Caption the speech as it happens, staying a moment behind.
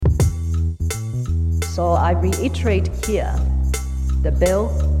So I reiterate here, the bill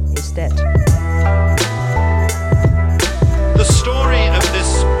is dead. The story of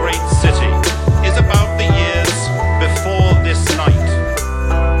this great city is about the years before this night.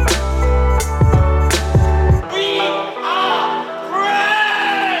 We are free!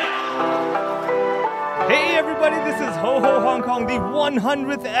 Hey everybody, this is Ho Ho Hong Kong, the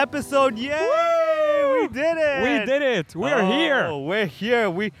 100th episode. Yay! We did it! We did it! We're here! We're here.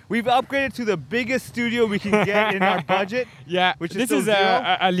 We've upgraded to the biggest studio we can get in our budget. Yeah, Which is this still is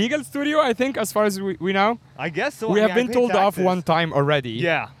zero. a legal studio, I think, as far as we know. I guess so. We I have mean, I been pay told off taxes. one time already.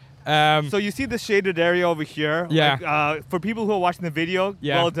 Yeah. So you see the shaded area over here? Yeah. Like, for people who are watching the video,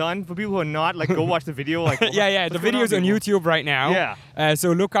 Yeah. well done. For people who are not, like, go watch the video. Like, Yeah, the what's going video's on people? YouTube right now. Yeah.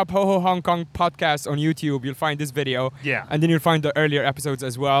 So look up Ho Ho Hong Kong podcast on YouTube. You'll find this video. Yeah. And then you'll find the earlier episodes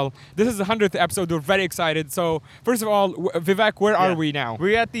as well. This is the 100th episode. We're very excited. So first of all, Vivek, where are we now?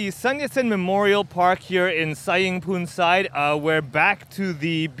 We're at the Sun Yat-sen Memorial Park here in Sai Ying Pun side. We're back to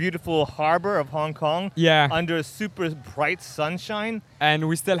the beautiful harbor of Hong Kong. Yeah. Under super bright sunshine. And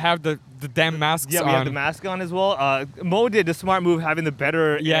we still have the damn masks Yeah, on. we have the mask on as well. Mo did the smart move having the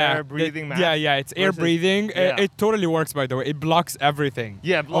better air breathing mask. Yeah, it's air versus- breathing. Yeah. It totally works, by the way. It blocks everything.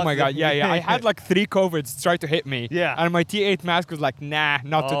 Yeah, it Oh blocks my god, yeah. I everything. had like 3 COVIDs try to hit me. Yeah. And my T8 mask was like, nah,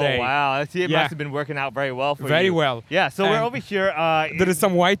 not today. Oh, wow. It Yeah. must have been working out very well for you. Very well. Yeah, so we're And over here. There is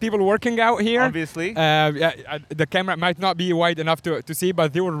some white people working out here. Obviously. The camera might not be wide enough to see,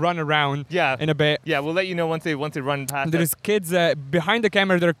 but they will run around Yeah. in a bit. Yeah, we'll let you know once they run past There's us. kids behind the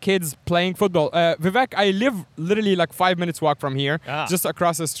camera. There are kids playing football. Vivek, I live literally like 5 minutes walk from here, just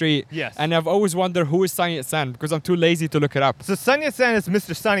across the street. Yes. And I've always wondered who is Sun Yat-sen because I'm too lazy to look it up. So Sun Yat-sen is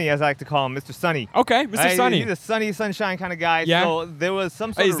Mr. Sunny, as I like to call him, Mr. Sunny. Okay, Mr. Sunny. He's a sunny, sunshine kind of guy. Yeah. So there was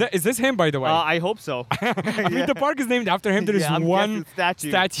some sort Is this him, by the way? I hope so. I mean, the park is named after him. There is I'm one guessing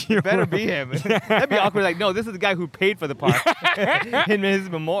statue. It better be him. That'd be awkward. Like, no, this is the guy who paid for the park in his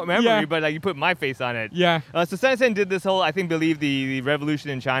memory, Yeah. but like you put my face on it. Yeah. So Sun Yat-sen did this whole, I think, believe the revolution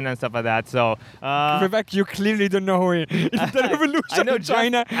in China and stuff like that. So. Vivek, you clearly don't know who he is. The revolution I know in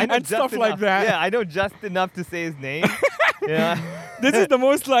China I know and just stuff like enough. that. Yeah, I know just enough to say his name. Yeah. This is the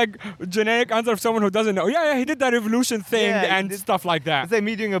most like generic answer of someone who doesn't know. Yeah, he did that revolution thing Yeah, he and did- stuff like that. It's like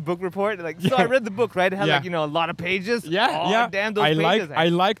me doing a book report. Like, so Yeah. I read the book, right? It had Yeah. like, a lot of pages. Yeah, Oh, yeah. damn those I pages. I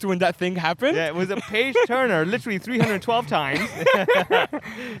liked when that thing happened. Yeah, it was a page turner, literally 312 times.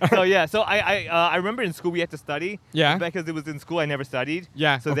 So I remember in school we had to study. Yeah. Because it was in school I never studied.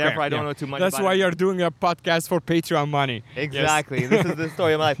 Yeah. So okay, therefore I don't yeah. know too much That's about why it. you're doing a podcast for Patreon money. Yes. Exactly. This is the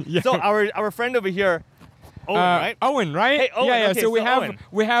story of my life. Yeah. So our friend over here, Owen, right? Owen, right? Hey, Owen, yeah. okay, so we so have Owen.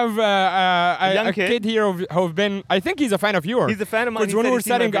 a young a kid. kid here who've been. I think he's a fan of yours. He's a fan of mine. Because He when said we were he's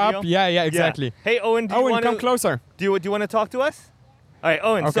seen my setting up, video. yeah, exactly. Hey, Owen, do you Owen, want come to closer. do you want to talk to us? All right,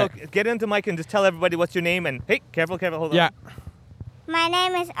 Owen. Okay. So get into the mic and just tell everybody what's your name and hey, careful, hold on. Yeah. My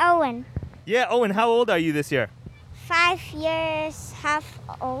name is Owen. Yeah, Owen. How old are you this year? 5 years half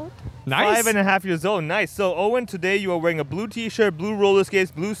old. Nice. 5.5 years old. Nice. So Owen, today you are wearing a blue T-shirt, blue roller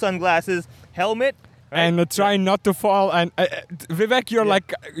skates, blue sunglasses, helmet. Right? And try not to fall. And Vivek, you're Yeah.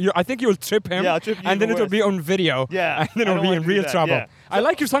 like, I think you'll trip him. Yeah, I'll trip you and then even it'll worse. be on video. Yeah, And then I it'll don't be wanna in do real that, trouble. yeah. I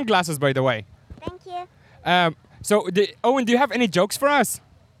like your sunglasses, by the way. Thank you. So, Owen, do you have any jokes for us?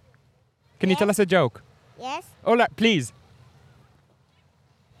 Can you Yes. tell us a joke? Yes. Ola, please.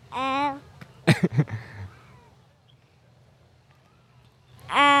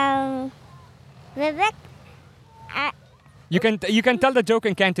 Vivek, You can tell the joke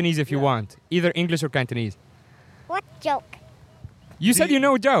in Cantonese if you want, either English or Cantonese. what joke? You said you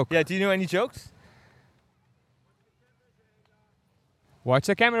know a joke. Yeah. Do you know any jokes? Watch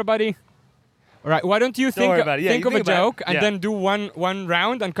the camera, buddy. All right. Why don't you Don't worry about it. Yeah, think you of a think about it. joke and Yeah. then do one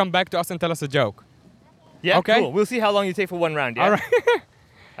round and come back to us and tell us a joke. Yeah. Okay. Cool. We'll see how long you take for one round. Yeah. All right.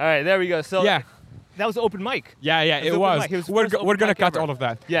 All right. There we go. So Yeah. that was open mic. Yeah. It's It open was. mic. It was We're first open we're gonna mic cut ever. all of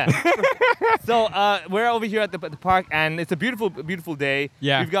that. Yeah. So we're over here at the park, and it's a beautiful day.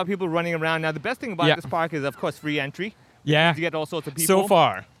 Yeah. We've got people running around. Now, the best thing about Yeah. this park is, of course, free entry. Yeah. You get all sorts of people. So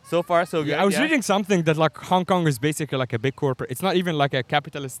far. So far, so good. I was yeah. reading something that like Hong Kong is basically like a big corporate. It's not even like a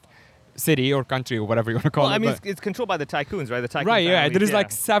capitalist city or country or whatever you want to call Well, it. I mean, but- it's controlled by the tycoons, right? The tycoon right, yeah. families, There is yeah.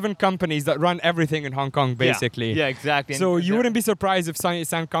 like 7 companies that run everything in Hong Kong, basically. Yeah, exactly. So And you wouldn't be surprised if Sun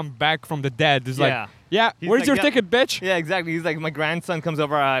Yat-sen come back from the dead. It's Yeah. like, yeah, He's where's like, your yeah. ticket, bitch? Yeah, exactly. He's like, my grandson comes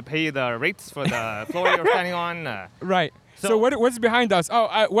over, I pay the rates for the floor you're standing on. Right. So, So- what's behind us?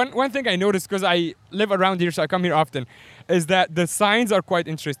 Oh, one thing I noticed, because I live around here, so I come here often, is that the signs are quite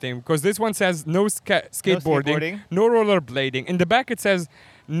interesting. Because this one says no skateboarding, no rollerblading. In the back it says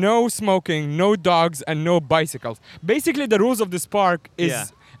no smoking, no dogs, and no bicycles. Basically, the rules of this park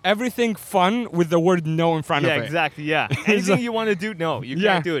is everything fun with the word no in front of it. Yeah, exactly. Yeah. Anything you want to do, no, you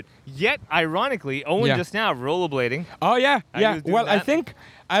can't do it. Yet, ironically, Owen just now rollerblading. Oh yeah, yeah. Well, that?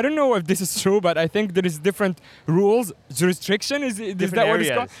 I don't know if this is true, but I think there is different rules. Jurisdiction is that what it's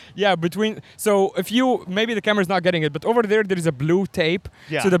called? Yeah, between. So if you maybe the camera's not getting it, but over there is a blue tape.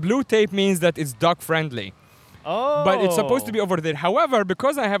 Yeah. So the blue tape means that it's dog friendly. Oh. But it's supposed to be over there. However,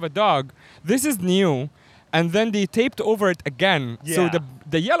 because I have a dog, this is new, and then they taped over it again. Yeah. So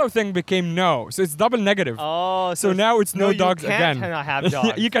the yellow thing became no. So it's double negative. Oh. So now it's no dogs again. You cannot have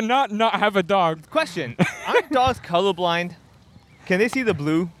dogs. You cannot not have a dog. Question: aren't dogs colorblind? Can they see the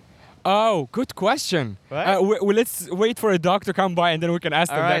blue? Oh, good question. Right? Let's wait for a dog to come by and then we can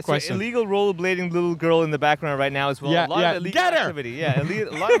ask them that question. So illegal rollerblading little girl in the background right now as well. Yeah, a lot of illegal activity. Yeah,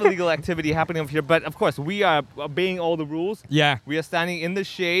 a lot of illegal activity happening over here. But of course, we are obeying all the rules. Yeah. We are standing in the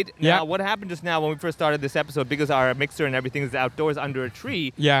shade. Yeah. Now, what happened just now when we first started this episode, because our mixer and everything is outdoors under a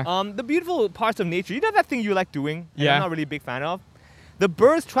tree. Yeah. The beautiful parts of nature. You know that thing you like doing? And Yeah. I'm not really a big fan of. The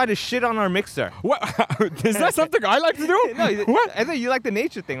birds try to shit on our mixer. What? Is that something I like to do? No, What? I think you like the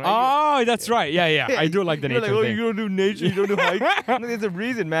nature thing, right? Oh, that's right. Yeah. I do like the You're nature like, thing. you don't do nature, you don't do hike. No, there's a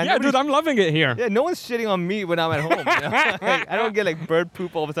reason, man. Yeah, dude, I'm loving it here. Yeah, no one's shitting on me when I'm at home. You know? Like, I don't get like bird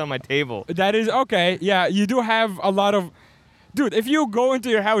poop all of a sudden on my table. That is okay. Yeah, you do have a lot of. Dude, if you go into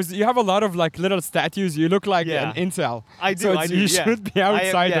your house, you have a lot of like little statues. You look like an incel. I do. So I do. You yeah. should be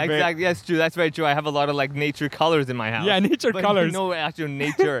outside yeah, a bit. exactly. That's true. That's very true. I have a lot of like nature colors in my house. Yeah, nature but colors. No actual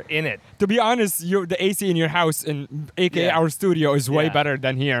nature in it. To be honest, the AC in your house, and aka Yeah. our studio, is way Yeah. better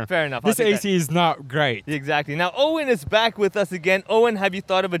than here. Fair enough. This I'll take AC is not great. Exactly. Now Owen is back with us again. Owen, have you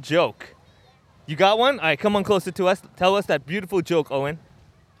thought of a joke? You got one? All right, come on closer to us. Tell us that beautiful joke, Owen.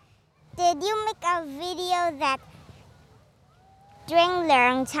 Did you make a video that drink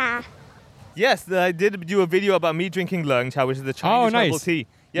Learn Cha? Yes, I did do a video about me drinking Leung Cha, which is the Chinese herbal nice. tea.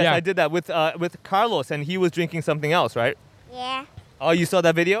 Yes, Yeah. I did that with Carlos, and he was drinking something else, right? Yeah. Oh, you saw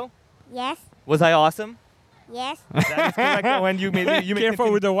that video? Yes. Was I awesome? Yes. That is correct, Owen. You may Careful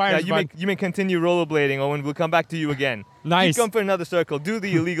continue, with the wires, yeah, you may continue rollerblading, Owen. We'll come back to you again. Nice. Keep going for another circle. Do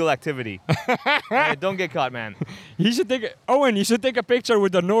the illegal activity. Don't get caught, man. You should Owen, you should take a picture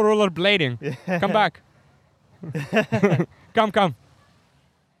with the no roller blading. Come back. Come.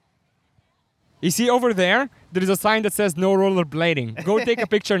 You see over there is a sign that says no roller blading. Go take a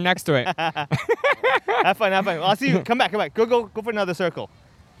picture next to it. Have fun. I'll see you. Come back. Go for another circle.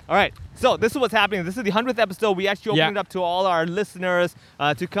 All right. So this is what's happening. This is the 100th episode. We actually opened it up to all our listeners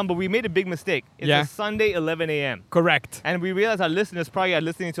to come, but we made a big mistake. It's a Sunday, 11 a.m. Correct. And we realized our listeners probably are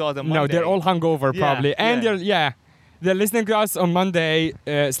listening to us on Monday. No, they're all hungover probably. And yeah. they're listening to us on Monday /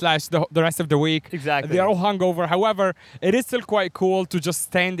 the rest of the week. Exactly. They're all hungover. However, it is still quite cool to just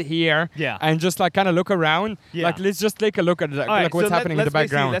stand here and just like kind of look around. Yeah. Like let's just take a look at what's happening in the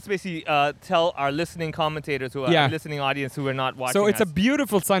background. Let's basically tell our listening commentators who are our listening audience who are not watching. So it's us. a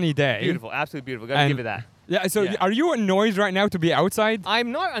beautiful sunny day. Beautiful, absolutely beautiful. Gotta give it that. Yeah. So are you annoyed right now to be outside?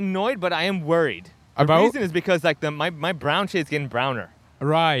 I'm not annoyed, but I am worried. About? The reason is because like my brown shade's getting browner.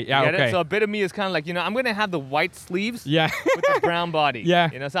 Right. Yeah. Get Okay. it? So a bit of me is kind of like, I'm going to have the white sleeves Yeah. with the brown body.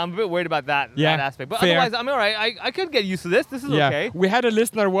 Yeah. So I'm a bit worried about that aspect. But Fair. otherwise, I'm all right. I could get used to this. This is okay. We had a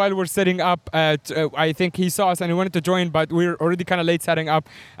listener while we're setting up. I think he saw us and he wanted to join, but we're already kind of late setting up.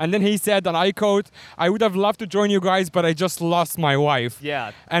 And then he said, and I quote, "I would have loved to join you guys, but I just lost my wife."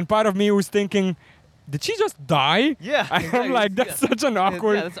 Yeah. And part of me was thinking, did she just die? Yeah. I'm like, that's such an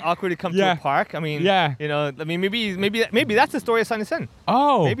awkward. Yeah, that's awkward to come to a park. I mean, maybe that's the story of Sunny Sun.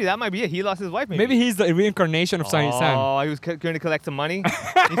 Oh. Maybe that might be it. He lost his wife. Maybe he's the reincarnation of Sunny Sun. Oh, he was going to collect some money.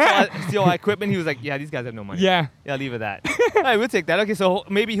 He saw our equipment. He was like, yeah, these guys have no money. Yeah. Yeah, leave it at that. All right, we'll take that. Okay, so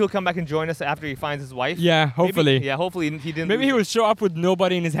maybe he'll come back and join us after he finds his wife. Yeah, hopefully. Maybe, hopefully he didn't. Maybe he will show up with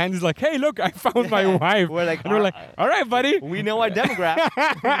nobody in his hand. He's like, hey, look, I found my wife. We're like, all right, buddy. We know our demographic.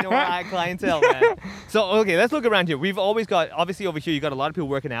 We know our clientele, man. So, okay, let's look around here. We've always got, obviously over here, you got a lot of people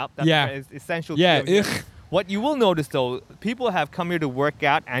working out. That's essential. Yeah. What you will notice, though, people have come here to work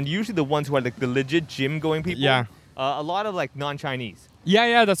out, and usually the ones who are like the legit gym-going people, a lot of like non-Chinese.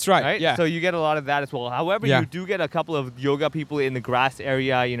 Yeah, that's right. Yeah. So you get a lot of that as well. However, you do get a couple of yoga people in the grass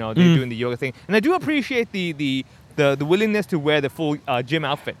area, they're doing the yoga thing. And I do appreciate the willingness to wear the full gym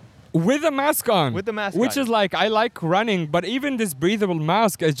outfit. With the mask on. With the mask Which on. is like, I like running, but even this breathable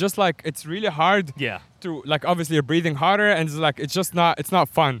mask is just like, it's really hard. Yeah. To like, obviously you're breathing harder and it's like, it's not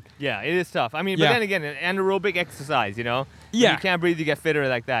fun. Yeah, it is tough. I mean, but then again, an anaerobic exercise, When you can't breathe, you get fitter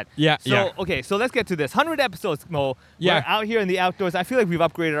like that. Yeah. So okay, so let's get to this. 100 episodes, Mo. Yeah. We're out here in the outdoors. I feel like we've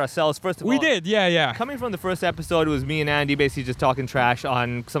upgraded ourselves. First of all, We did. Yeah. Coming from the first episode, it was me and Andy basically just talking trash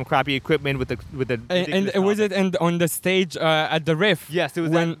on some crappy equipment with the And was it on the stage at the Riff? Yes, it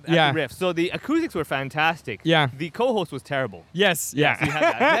was at the Riff. So the acoustics were fantastic. Yeah. The co-host was terrible. Yes. Yeah. So you had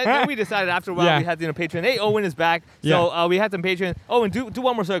that. then we decided after a while we had Patreon. Hey, Owen is back. So we had some Patreon. Owen, do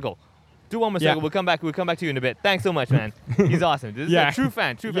one more circle. Do one more circle. We'll come back to you in a bit. Thanks so much, man. He's awesome. This is a true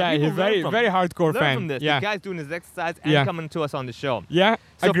fan. Yeah, he's very hardcore fan. Learn from this. Yeah. The guy's doing his exercise and coming to us on the show. Yeah,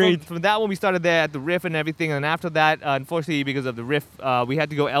 so agreed. From that one, we started there at the Riff and everything. And after that, unfortunately, because of the Riff, we had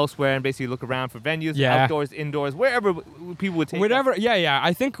to go elsewhere and basically look around for venues, outdoors, indoors, wherever people would take us. Whatever. Yeah.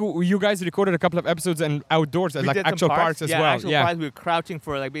 I think you guys recorded a couple of episodes and outdoors at like actual parks as well. Actual parks. We were crouching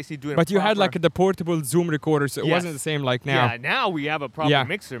for like basically doing. But you had like the portable Zoom recorder, so it wasn't the same like now. Yeah. Now we have a proper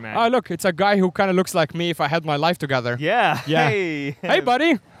mixer, man. Oh, look, it's a guy who kind of looks like me if I had my life together. Yeah. Hey,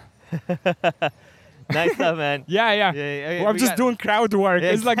 buddy. Nice stuff, man. Yeah. Well, I'm just doing crowd work.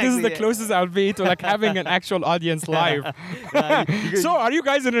 Yeah, it's like this is the closest I'll be to like having an actual audience live. So, are you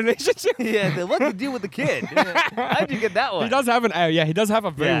guys in a relationship? Yeah. What's the deal with the kid? How'd you get that one? He does have he does have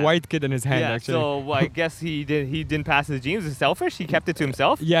a very white kid in his hand. Actually. So I guess he didn't pass his genes. He's selfish. He kept it to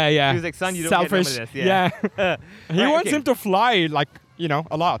himself. Yeah. He was like, son, you don't selfish. get This. Yeah. He wants him to fly like.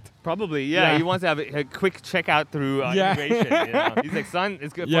 A lot. Probably, yeah. He wants to have a quick checkout through immigration. He's like, son,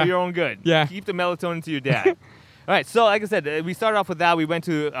 it's good for your own good. Yeah. Keep the melatonin to your dad. All right, so like I said, we started off with that. We went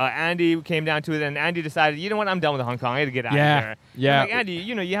to Andy, we came down to it, and Andy decided, you know what, I'm done with Hong Kong. I had to get out of here. Yeah. I'm like, Andy,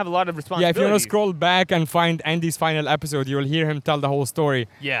 you have a lot of responsibilities. Yeah, if you want to scroll back and find Andy's final episode, you'll hear him tell the whole story.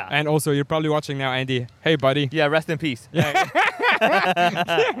 Yeah. And also, you're probably watching now, Andy. Hey, buddy. Yeah, rest in peace. Yeah.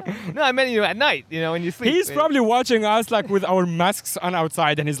 No, I meant at night, when you sleep. He's probably watching us like with our masks on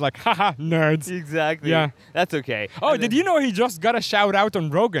outside, and he's like, haha, nerds. Exactly. Yeah. That's okay. Oh, did you know he just got a shout out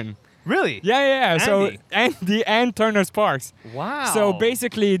on Rogan? Really? Yeah. Andy. So Andy and Turner Sparks. Wow. So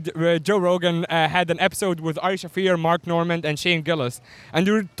basically, Joe Rogan had an episode with Ari Shaffir, Mark Normand, and Shane Gillis, and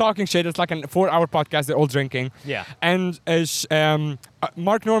they were talking shit. It's like a 4-hour podcast. They're all drinking. Yeah. And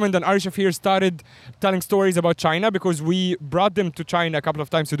Mark Normand and Ari Shaffir started telling stories about China because we brought them to China a couple of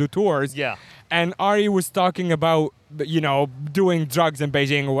times to do tours. Yeah. And Ari was talking about doing drugs in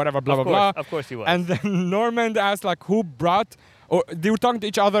Beijing or whatever, blah blah. Of course he was. And then Normand asked who brought. Or they were talking to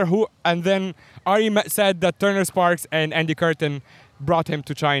each other, and then Ari said that Turner Sparks and Andy Curtin brought him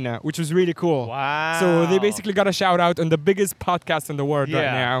to China, which was really cool. Wow. So they basically got a shout out on the biggest podcast in the world right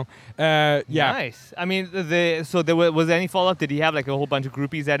now. Nice. I mean, was there any follow-up? Did he have like a whole bunch of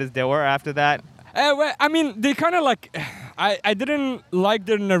groupies at his door after that? Well, I mean, they kind of I didn't like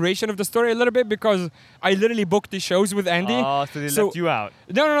the narration of the story a little bit because I literally booked the shows with Andy. Oh, so they left you out.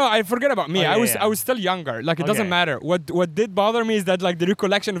 No, I forget about me. I was still younger. Like, it doesn't matter. What did bother me is that like the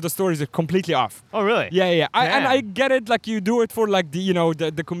recollection of the stories is completely off. Oh, really? Yeah. And I get it. Like, you do it for like the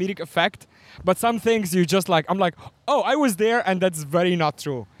the comedic effect. But some things you just I'm like, oh, I was there, and that's very not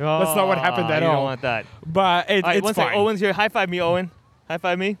true. That's not what happened at all. You don't want that. But it's fine. Owen's here. High five me, Owen. High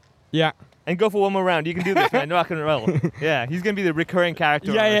five me. Yeah. And go for one more round. You can do this, man. Rock and roll. Yeah, he's gonna be the recurring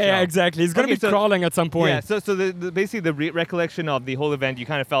character. Yeah, exactly. He's gonna be crawling at some point. Yeah. So basically the recollection of the whole event, you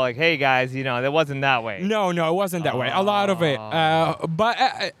kind of felt like, hey guys, that wasn't that way. No, it wasn't that way. A lot of it. But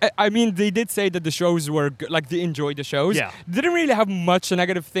I mean, they did say that the shows were like they enjoyed the shows. Yeah. Didn't really have much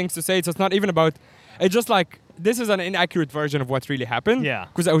negative things to say. So it's not even about. It's just like this is an inaccurate version of what really happened. Yeah.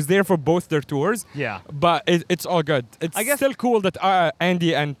 Because I was there for both their tours. Yeah. But it's all good. It's still cool that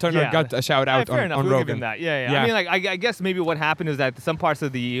Andy and Turner got a shout out fair enough. on we'll Rogan. Give him that. Yeah. I mean, like I guess maybe what happened is that some parts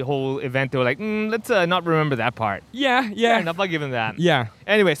of the whole event they were like, let's not remember that part. Yeah. Fair enough. I'll give him that. Yeah.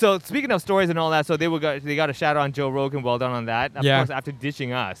 Anyway, so speaking of stories and all that, so they got a shout out on Joe Rogan. Well done on that. Of course, after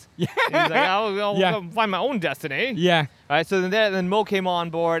ditching us. Yeah. He was like, I'll go find my own destiny. Yeah. All right, so then Mo came on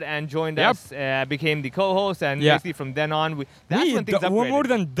board and joined us, became the co-host, and basically from then on, that's when things upgraded. We more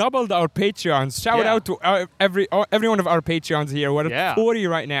than doubled our Patreons. Shout out to every one of our Patreons here. We're at 40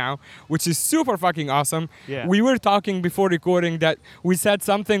 right now, which is super fucking awesome. Yeah. We were talking before recording that we said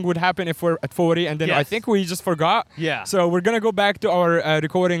something would happen if we're at 40, and then I think we just forgot. Yeah. So we're going to go back to our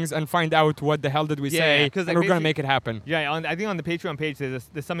recordings and find out what the hell did we say, and we're going to make it happen. Yeah, I think on the Patreon page, there's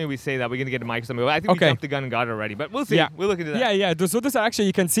something we say that we're going to get a mic or something. I think we jumped the gun and got it already, but we'll see. Yeah. We'll look into that. Yeah. So this actually,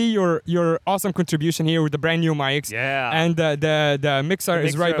 you can see your awesome contribution here with the brand new mics. Yeah. And the mixer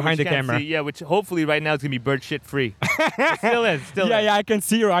is right behind the camera. See, which hopefully right now is going to be bird shit free. It still is. Yeah, I can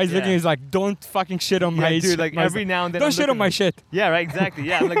see your eyes looking. It's like, don't fucking shit on my dude, like every now and then. Don't shit on my shit. Yeah, right, exactly.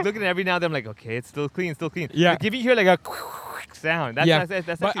 Yeah, I'm like looking at every now and then, I'm like, okay, it's still clean. Yeah. Like, if you hear like a sound. That's, yeah. that's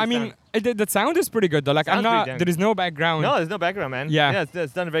but actually I mean, sound. the sound is pretty good though. Like Sounds pretty damn there is no background. No, there's no background, man. Yeah.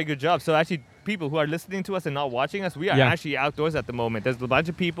 It's done a very good job. So actually, people who are listening to us and not watching us, we are Yeah. actually outdoors at the moment. There's a bunch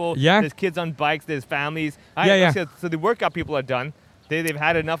of people. Yeah. There's kids on bikes. There's families. Yeah. So the workout people are done. They've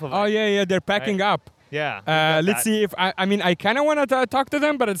had enough of it. Oh yeah, they're packing up. Yeah. Let's see if I mean I kind of want to talk to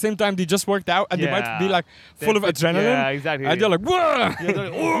them, but at the same time they just worked out and they might be like full of adrenaline. Yeah, exactly. And they're like, whoa! Yeah, they're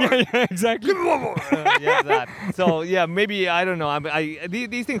like, yeah, exactly. yeah, that. So yeah, maybe I don't know.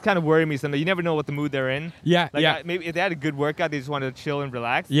 These things kind of worry me sometimes. You never know what the mood they're in. Yeah, Like yeah. maybe if they had a good workout, they just want to chill and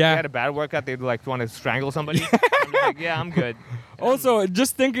relax. Yeah. If they had a bad workout, they'd like want to strangle somebody. I'm like, yeah, I'm good. Also,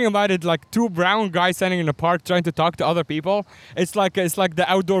 just thinking about it, like two brown guys standing in the park trying to talk to other people. It's like the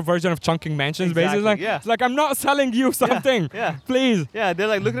outdoor version of chunking mansions, Exactly, basically. yeah. It's like I'm not selling you something. yeah. Please. Yeah, they're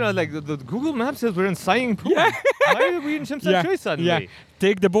like looking at it like the Google Maps says we're in Saying Pool. Yeah. Why are we in Shimsa Choi suddenly? Yeah.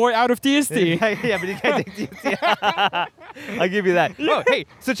 Take the boy out of TST. yeah, but you can't take TST. I'll give you that. Oh, hey,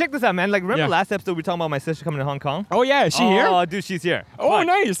 so check this out, man. Like, remember last episode we were talking about my sister coming to Hong Kong? Oh yeah, is she here? Oh, dude, she's here. Oh,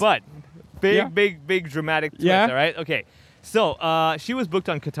 nice. But Yeah. big dramatic twist, Yeah. all right? Okay. So she was booked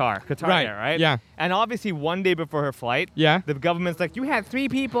on Qatar Right, Air, right? yeah. And obviously one day before her flight, Yeah. the government's like, you had 3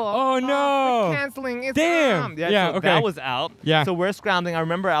 people. Oh, no. We're canceling. It's Damn. Yeah, so okay. that was out. Yeah. So we're scrambling. I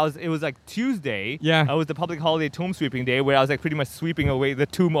remember it was like Tuesday. Yeah. It was the public holiday tomb sweeping day where I was like pretty much sweeping away the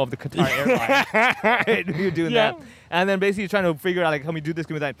tomb of the Qatar Airline. Right? We were doing Yeah. that. And then basically trying to figure out like can we do this,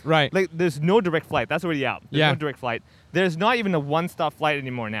 can we do that. Right. Like there's no direct flight. That's already out. There's Yeah. no direct flight. There's not even a one-stop flight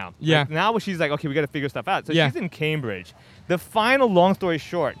anymore now. Yeah. Like, now she's like, okay, we got to figure stuff out. So Yeah. she's in Cambridge. The final, long story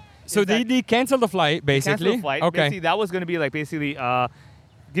short. So is that they canceled the flight, they basically. canceled the flight. Okay. Basically, that was going to be like basically,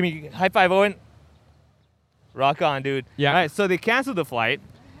 give me high five, Owen. Rock on, dude. Yeah. All right. So they canceled the flight.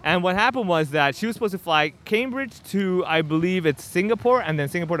 And what happened was that she was supposed to fly Cambridge to, I believe it's Singapore, and then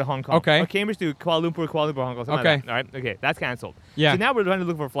Singapore to Hong Kong. Okay. Or Cambridge to Kuala Lumpur, Hong Kong. Something Okay. Like that. All right. Okay. That's canceled. Yeah. So now we're trying to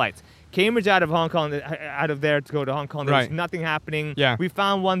look for flights. Cambridge out of Hong Kong, out of there to go to Hong Kong. There was Right. nothing happening. Yeah. We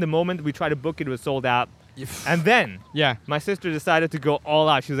found one the moment we tried to book it, it was sold out. And then Yeah. my sister decided to go all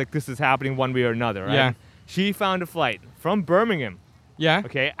out. She was like, this is happening one way or another, right? Yeah. She found a flight from Birmingham, Yeah.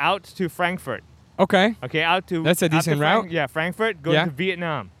 okay, out to Frankfurt. Okay. Okay, out to... That's a after decent route. Yeah, Frankfurt, go Yeah. to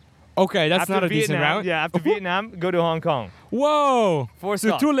Vietnam. Okay, that's After not a decent Vietnam- route. Yeah, after Vietnam, go to Hong Kong. Whoa. 4 So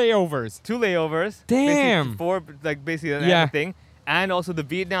stops. 2 layovers. 2 layovers. Damn. Basically 4, like basically Yeah. everything. And also the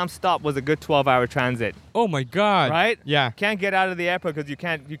Vietnam stop was a good 12-hour transit. Oh my God. Right? Yeah. Can't get out of the airport because you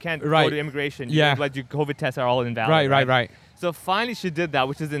can't Right. go to immigration. Yeah. Like your COVID tests are all invalid. Right. So finally she did that,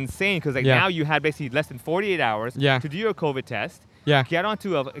 which is insane because like Yeah. now you had basically less than 48 hours Yeah. to do your COVID test. Yeah. Get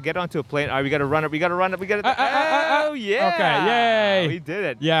onto a plane. All right, we got to run it. Oh yeah. Okay, yay. We did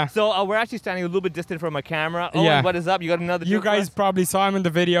it. Yeah. So we're actually standing a little bit distant from my camera. Oh, Yeah. what is up? You got another You joke for guys us? probably saw him in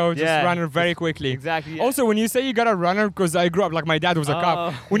the video, just Yeah. running very quickly. Exactly, yeah. Also, when you say you got a runner, because I grew up like my dad was a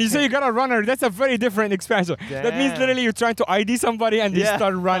cop. Oh. When you say you got a runner, that's a very different expression. That means Damn. literally you're trying to ID somebody and they Yeah.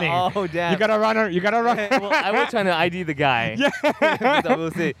 start running. Oh, damn. You got a runner. You got a runner. Well, I was trying to ID the guy. Yeah. So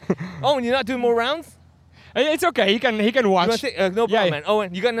we'll see. Oh, and you're not doing more rounds? It's okay. He can watch. You wanna say, no problem, Yeah. man.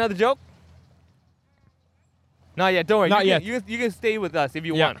 Owen, you got another joke? Not yet. Don't worry. Not you yet. Can, you can stay with us if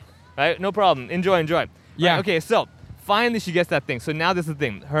you Yeah. want. Right? No problem. Enjoy. Yeah. Right, okay, so finally she gets that thing. So now this is the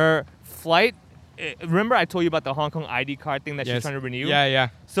thing. Her flight. Remember I told you about the Hong Kong ID card thing that she's Yes. trying to renew? Yeah.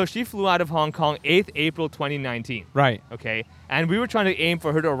 So she flew out of Hong Kong 8th April 2019. Right. Okay. And we were trying to aim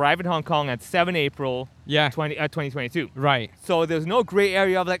for her to arrive in Hong Kong at 7 April Yeah. 2022. Right. So there's no gray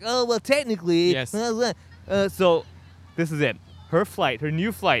area of like, oh, well, technically. Yes. So this is it. Her flight, her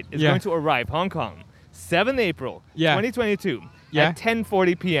new flight, is Yeah. going to arrive Hong Kong 7th April Yeah. 2022 Yeah. at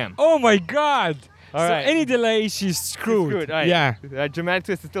 10:40 p.m. Oh my God. All so right. any delay, she's screwed. Screwed, all right. Yeah. Dramatic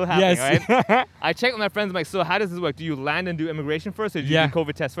twist is still happening, Yes. right? I checked with my friends. I'm like, so how does this work? Do you land and do immigration first, or do you Yeah. do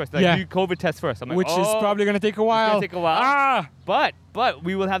COVID test first? Like, Yeah. do COVID test first. I'm like, Which is oh, probably gonna take a while. take a while. Ah, But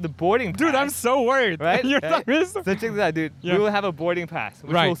we will have the boarding pass. dude, I'm so worried. Right? You're Right? not So check this out, dude. Yeah. We will have a boarding pass,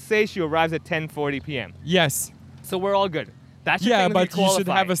 which Right. will say she arrives at 10:40 p.m. Yes. So we're all good. That should Yeah, technically but you should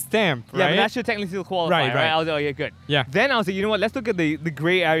qualify. have a stamp, Yeah, right? but that should technically still qualify, Right, right? right. I was like, oh, yeah, good. Yeah. Then I was like, you know what? Let's look at the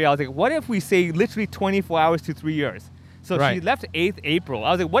gray area. I was like, what if we say literally 24 hours to 3 years? So she Right. left 8th April.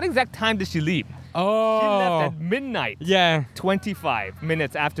 I was like, what exact time did she leave? Oh. She left at midnight. Yeah. 25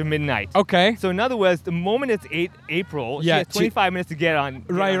 minutes after midnight. Okay. So in other words, the moment it's 8 April, Yeah, she has 25 minutes to get on.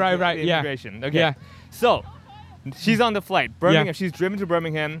 Right, the yeah. immigration. Okay. Yeah. So she's on the flight. Birmingham. Yeah. She's driven to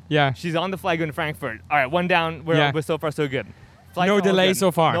Birmingham. Yeah. She's on the flight going to Frankfurt. All right, one down. Yeah. We're so far so good. Flight's No all delay good.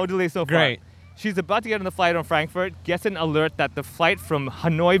 so far. No delay so far. Great. She's about to get on the flight on Frankfurt. Gets an alert that the flight from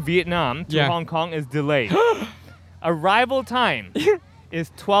Hanoi, Vietnam to Yeah. Hong Kong is delayed. Arrival time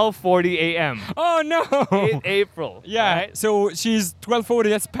is 12:40 a.m. Oh no! in April. Yeah. Right? So she's 12:40.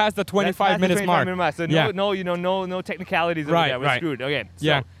 That's past the 25 minutes mark. So Yeah. no technicalities over Right, there. We're right. screwed. Okay. So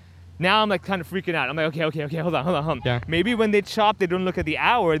Yeah. now I'm like kind of freaking out. I'm like, okay, hold on. Yeah. Maybe when they chop, they don't look at the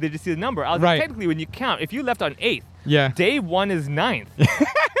hour, they just see the number. I was Right. like, technically, when you count, if you left on 8th, Yeah. day 1 is 9th.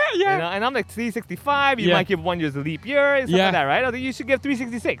 Yeah. You know, and I'm like 365. You Yeah. might give 1 year as a leap year, stuff Yeah. like that, right? I think you should give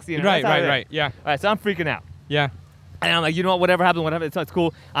 366. You know, Right. that's how it is. Right. Yeah. All right, so I'm freaking out. Yeah. And I'm like, you know what, whatever happened, it's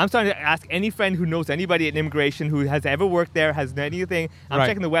cool. I'm starting to ask any friend who knows anybody in immigration who has ever worked there, has done anything. I'm Right.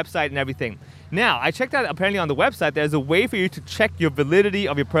 checking the website and everything. Now, I checked out apparently on the website, there's a way for you to check your validity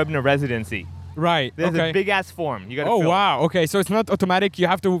of your permanent residency. Right. There's okay. a big ass form you got to Oh fill. wow. Okay. So it's not automatic. You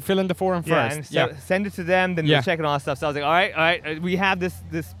have to fill in the form Yeah, first. and send it to them, then Yeah. they'll check it all that stuff. So I was like, all right, we have this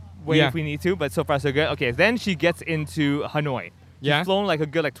way Yeah. if we need to, but so far so good. Okay, then she gets into Hanoi. She's Yeah. flown like a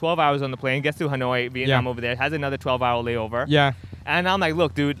good 12 hours on the plane, gets to Hanoi, Vietnam over there, has another 12-hour layover. Yeah. And I'm like,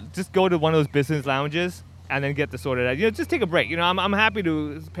 look, dude, just go to one of those business lounges and then get this sorted out. You know, just take a break. You know, I'm happy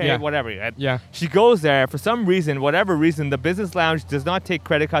to pay Yeah. whatever. Right? Yeah. She goes there for some reason, whatever reason, the business lounge does not take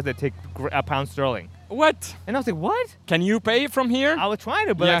credit cards that take pound sterling. What? And I was like, what? Can you pay from here? I was trying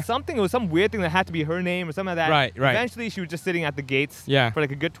to, but Yeah. it was some weird thing that had to be her name or something like that. Right, right. Eventually, she was just sitting at the gates Yeah. for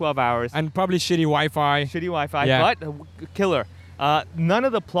like a good 12 hours. And probably shitty Wi-Fi. Shitty Wi-Fi, Yeah. but killer. None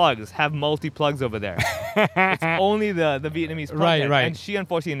of the plugs have multi-plugs over there. It's only the Vietnamese plug. Right, head. right. And she,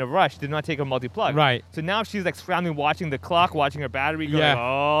 unfortunately, in a rush, did not take her multi-plug. Right. So now she's like scrambling, watching the clock, watching her battery, going, Yeah.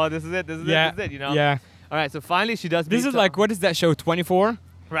 oh, this is it, Yeah. you know? Yeah. All right, so finally she does This meet is like, what is that show? 24?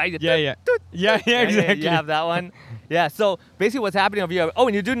 Right? Yeah. Yeah. Yeah. Exactly. You have that one. Yeah, so basically what's happening over here. Oh,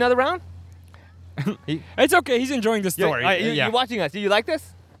 and you do another round? It's okay. He's enjoying the story. You're watching us. Do you like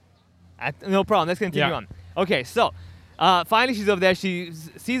this? No problem. Let's continue Yeah. on. Okay, so finally she's over there. She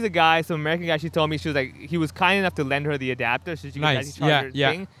sees a guy, some American guy. She told me she was like, he was kind enough to lend her the adapter so she could Nice. actually charge her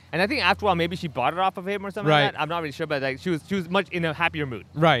Yeah. thing. And I think after a while maybe she bought it off of him or something Right. like that. I'm not really sure, but like she was much in a happier mood.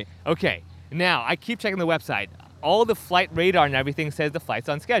 Right. Okay, now I keep checking the website. All the flight radar and everything says the flight's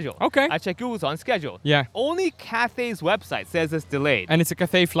on schedule. Okay. I check Google's on schedule. Yeah. Only Cathay's website says it's delayed. And it's a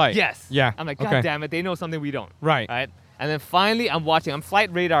Cathay flight. Yes. Yeah. I'm like, God okay. damn it, they know something we don't. Right. Right. And then finally, I'm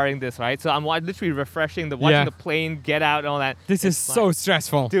flight radaring this, right? So I'm literally refreshing watching Yeah. the plane get out and all that. This is It's so fine.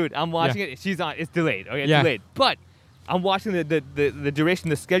 stressful. Dude, I'm watching it. She's on. It's delayed. Okay, it's Yeah. delayed. But I'm watching the duration.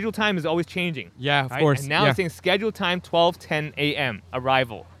 The schedule time is always changing. Yeah, of right? course. And now yeah. it's saying schedule time 12:10 a.m.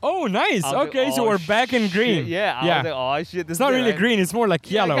 arrival. Oh, nice. I was like, Okay, so oh, we're back in shit. green. Yeah. I yeah. was like, oh shit. This It's not is it, really right? green. It's more like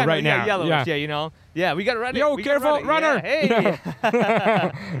Yeah, yellow kinda, right now. Yellowish, yeah. you know. Yeah, we got to run it. Yo, We gotta careful, run it. runner. Yeah,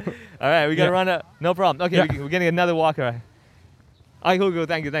 hey. All right, we got to Yeah. run it. No problem. Okay, Yeah. we're getting another walker. All right, cool.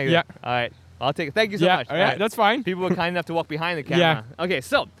 Thank you. Yeah. All right, I'll take it. Thank you so Yeah, much. yeah, All right. that's fine. People were kind enough to walk behind the camera. Okay,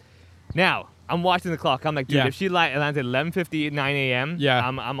 so now I'm watching the clock. I'm like, dude, Yeah. if she lands at 11:59 a.m., Yeah.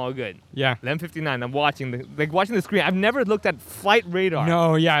 I'm all good. Yeah. 11:59. I'm watching the screen. I've never looked at flight radar.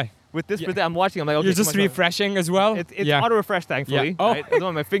 No, yeah. With this, Yeah. I'm watching. I'm like, okay, You're come just on, come on. refreshing as well? It's yeah. auto refresh, thankfully. Yeah. Oh. Right?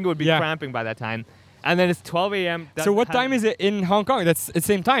 Otherwise my finger would be Yeah. cramping by that time. And then it's 12 a.m. So what time is it in Hong Kong? That's the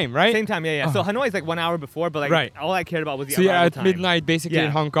same time, right? Same time, yeah. So Hanoi is like 1 hour before, but like Right. all I cared about was the So yeah, arrival at time. midnight basically in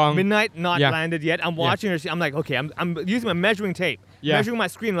Hong Kong. Midnight, not Yeah. landed yet. I'm watching her. I'm like, okay, I'm using my measuring tape. Yeah. Measuring my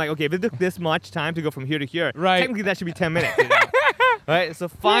screen. Like, okay, if it took this much time to go from here to here, Right. technically that should be 10 minutes. You know? Right. So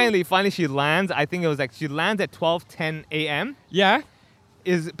finally she lands. I think it was like she lands at 12:10 a.m. Yeah?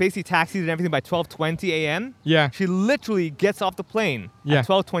 Is basically taxied and everything by 12:20 a.m. Yeah. She literally gets off the plane Yeah. at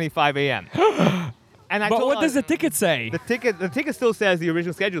 12:25 a.m. And I But told what her, does the ticket say? The ticket still says the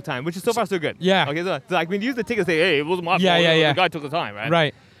original schedule time, which is so far so good. Yeah. Okay, so like when you use the ticket, say, hey, it wasn't my Yeah, fault. yeah, yeah. The guy took the time, right?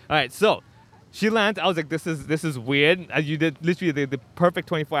 Right. All right. So she lands. I was like, this is weird. You did literally the perfect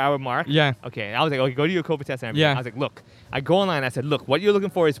 24-hour mark. Yeah. Okay. I was like, okay, go to your COVID test and everything. Yeah. I was like, look. I go online. I said, look, what you're looking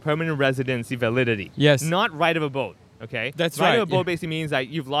for is permanent residency validity. Yes. Not right of abode. Okay. That's right. right, of abode yeah. basically means that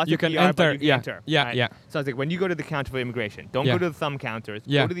you've lost You your can PR, enter, but you can yeah, enter. yeah, right? yeah. So I was like, when you go to the counter for immigration, don't Yeah. go to the thumb counters.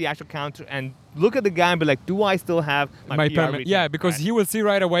 Yeah. Go to the actual counter and look at the guy and be like, do I still have my PR permit. return? Yeah, because Right. he will see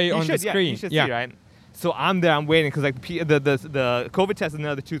right away He on should, the screen. Yeah, he should see, right? So I'm there, I'm waiting because like the COVID test is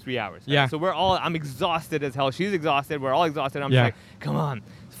another 2-3 hours. Right? Yeah. So I'm exhausted as hell. She's exhausted. We're all exhausted. I'm Yeah. just like, come on.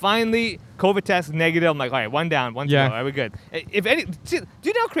 Finally, COVID test negative. I'm like, all right, one down, one to Yeah. go. All right, we're good. If any, do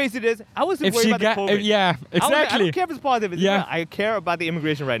you know how crazy it is? I wasn't If worried she about the COVID. yeah, I exactly. don't care if it's positive. It's Yeah. not. I care about the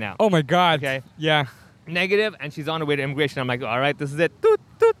immigration right now. Oh my God. Okay. Yeah. Negative, and she's on her way to immigration. I'm like, all right, this is it. Toot,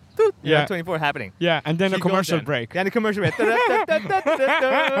 toot, toot. You know, Yeah. 24 happening. Yeah. And then She a goes commercial then. break. Then the commercial break. All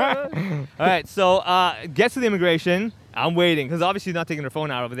right, so gets to the immigration. I'm waiting because obviously she's not taking her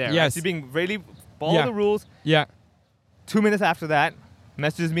phone out over there. Right? Yes. She's being really follow Yeah. the rules. Yeah. 2 minutes after that,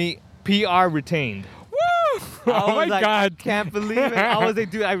 messages me, PR retained. Woo! Oh my God. Can't believe it. I was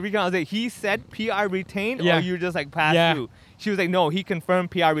like, dude, I was like, he said PR retained, or you just like passed through? She was like, no, he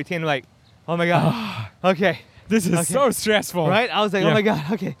confirmed PR retained. I'm like, oh my God. Okay. This is so stressful. Right? I was like, oh my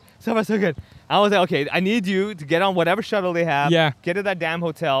God. Okay. So far, so good. I was like, okay, I need you to get on whatever shuttle they have. Yeah. Get to that damn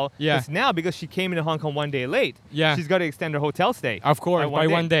hotel. Yeah. Because now, because she came into Hong Kong one day late, she's got to extend her hotel stay. Of course, by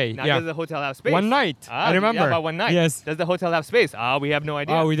one day. Now, does the hotel have space? One night. I remember. Yeah, by one night. Yes. Does the hotel have space? We have no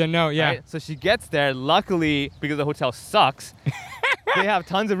idea. Oh, we don't know. Yeah. Right? So she gets there. Luckily, because the hotel sucks, they have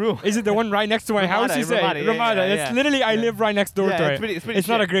tons of room. Is it the one right next to my house? You say Ramada. It's literally I live right next door to it. It's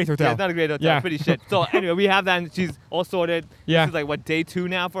pretty not a great hotel. Yeah, it's not a great hotel. It's pretty shit. So anyway, we have that, and she's all sorted. Yeah. This is like what, day 2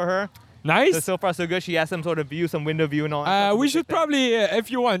 now for her. Nice. So far so good. She has some sort of view, some window view and all that. We should probably, if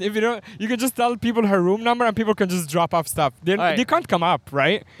you want, if you don't, you can just tell people her room number and people can just drop off stuff. They can't come up,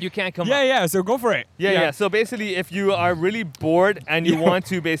 right? You can't come up. Yeah, so go for it. Yeah. So basically, if you are really bored and you want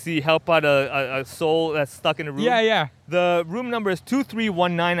to basically help out a soul that's stuck in a room. Yeah. The room number is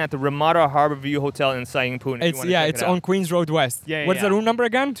 2319 at the Ramada Harbor View Hotel in Sai Ying Pun. It's on Queens Road West. What's the room number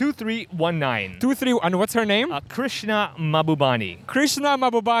again? 2319. And what's her name? Krishna Mabubani. Krishna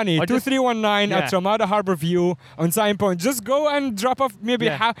Mabubani. 2319 at Ramada Harbor View on Sai Ying Pun. Just go and drop off maybe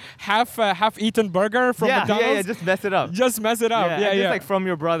half-eaten burger from McDonald's. Yeah, just mess it up. Just mess it up. Yeah. Just like from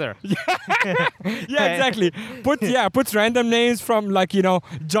your brother. Exactly. Put random names from like,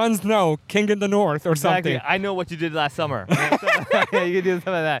 Jon Snow, King in the North or something. I know what you did last summer. Yeah, you can do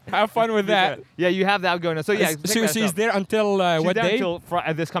some of that. Have fun with that. Yeah, you have that going on. So yeah, she's there until what day? Until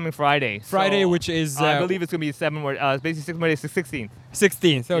this coming Friday. Friday, which is I believe it's gonna be 7 more. Basically 6 more days, 16th.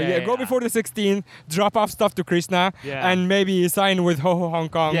 16th. So go before the 16th. Drop off stuff to Krishna and maybe sign with Ho Ho Hong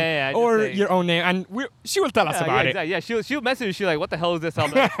Kong. Or your own name, and she will tell us about it. Yeah, she'll message you. She's like, "What the hell is this?" I'm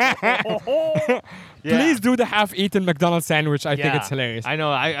like, Please do the half-eaten McDonald's sandwich. I think it's hilarious. I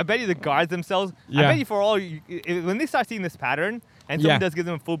know. I bet you the guards themselves. I bet you for all when they start seeing this pattern and someone does give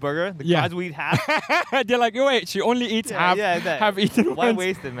them a full burger, the guards will eat half. They're like, oh, wait, she only eats half-eaten. Why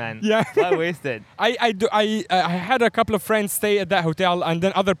waste it, man? Yeah. Why waste it? I had a couple of friends stay at that hotel, and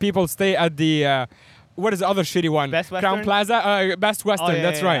then other people stay at the. What is the other shitty one? Best Western? Crown Plaza? Best Western,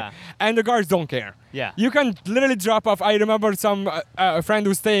 that's right. Yeah. And the guards don't care. Yeah. You can literally drop off. I remember a friend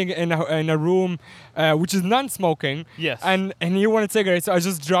who's staying in a room which is non-smoking. Yes. And he wanted cigarettes, so I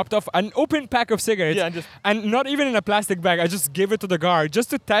just dropped off an open pack of cigarettes. Yeah, and not even in a plastic bag. I just gave it to the guard just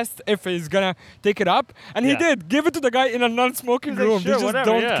to test if he's gonna take it up. And he did. Give it to the guy in a non-smoking room. Like, sure, they just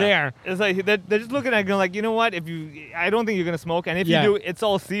don't care. It's like they're just looking at it going like, you know what? I don't think you're gonna smoke, and if you do, it's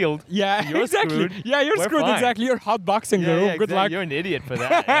all sealed. Yeah, you're exactly. Screwed. Yeah, you're screwed. Fine. Exactly. You're hotboxing the room. Yeah, Good luck. You're an idiot for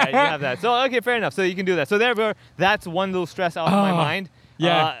that. Yeah, you have that. So okay, fair enough. So you can do that. So that's one little stress out of my mind.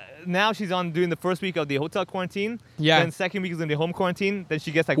 Yeah. Now she's on doing the first week of the hotel quarantine. Yeah. Then second week is in the home quarantine. Then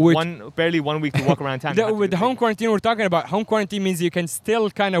she gets like Which, barely 1 week to walk around town. With the home quarantine we're talking about, home quarantine means you can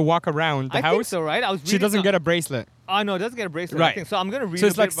still kind of walk around the house. I think so, right? She doesn't get a bracelet. Oh, no, it doesn't get a bracelet. Right. I think. So I'm going to read So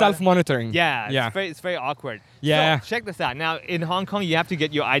it's like self-monitoring. Yeah. It's very awkward. Yeah. So check this out. Now, in Hong Kong, you have to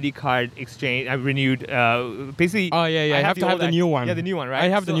get your ID card renewed. Basically. Oh, yeah. You have to have the new one. Yeah, the new one, right? I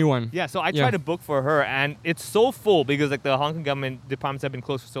have the new one. Yeah, so I tried to book for her, and it's so full because like the Hong Kong government departments have been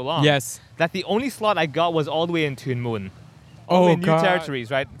closed for so long. Yes. That the only slot I got was all the way in Tuen Mun. Oh, New territories,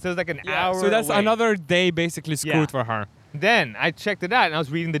 right? So it's like an hour So that's away. Another day basically screwed for her. Then I checked it out and I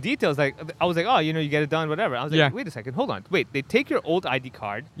was reading the details. Like I was like, oh, you get it done, whatever. I was like, wait a second, hold on. Wait, they take your old ID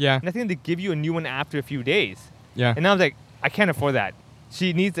card. Yeah. And I think they give you a new one after a few days. Yeah. And I was like, I can't afford that.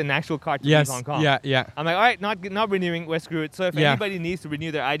 She needs an actual card to leave Hong Kong. Yeah. I'm like, all right, not renewing. We're screwed. So if anybody needs to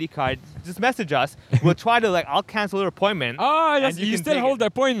renew their ID card, just message us. We'll try to I'll cancel her appointment. Oh, yes, you still hold the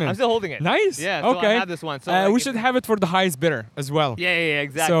appointment. I'm still holding it. Nice. Yeah. So okay. I have this one. So we should have it for the highest bidder as well. Yeah,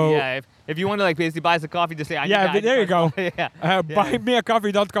 exactly. So, yeah. If you want to basically buy us a coffee, just say I need but there you go.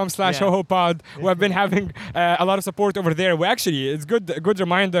 Buymeacoffee.com/HoHoPod. We have been having a lot of support over there. It's a good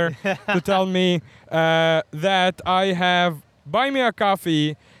reminder to tell me that I have Buy Me a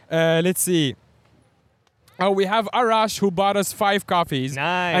Coffee. Let's see. Oh, we have Arash who bought us 5 coffees.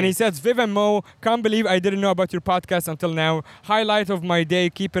 Nice. And he says, Viv and Mo, can't believe I didn't know about your podcast until now. Highlight of my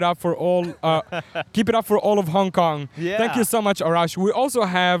day. Keep it up for all of Hong Kong. Yeah. Thank you so much, Arash. We also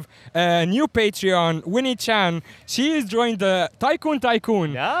have a new Patreon, Winnie Chan. She has joined the Tycoon.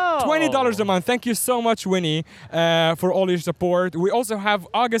 $20 a month. Thank you so much, Winnie, for all your support. We also have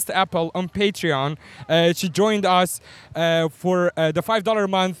August Apple on Patreon. She joined us for the $5 a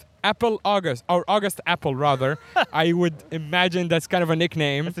month. August Apple rather. I would imagine that's kind of a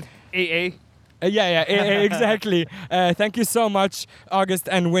nickname. That's an AA. Exactly. Thank you so much, August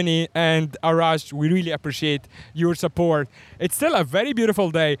and Winnie and Arash. We really appreciate your support. It's still a very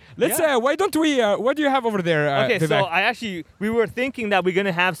beautiful day. Let's. Why don't we? What do you have over there? Okay, Vivek? so we were thinking that we're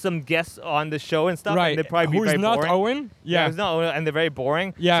gonna have some guests on the show and stuff. Right. And they'd probably be Who's very not boring. Owen? Yeah. Who's not Owen, and they're very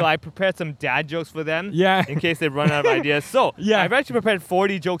boring. Yeah. So I prepared some dad jokes for them. Yeah. In case they run out of ideas. So Yeah. I've actually prepared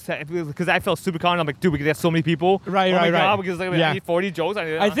 40 jokes because I felt super confident. I'm like, dude, we can get so many people. Right, oh my right, God, right. because like, Yeah. I need 40 jokes.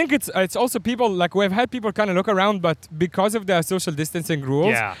 I think it's also people, like, we've had people kind of look around, but because of the social distancing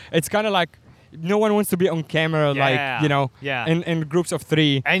rules, Yeah. it's kind of like no one wants to be on camera, Yeah. Yeah. in groups of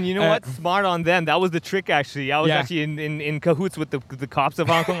 3. And you know what? Smart on them. That was the trick, actually. I was Yeah. actually in cahoots with the cops of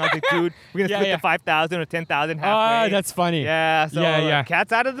Hong Kong. I was like, dude, we're going to split the 5,000 or 10,000 halfway. That's funny. Yeah, so Yeah.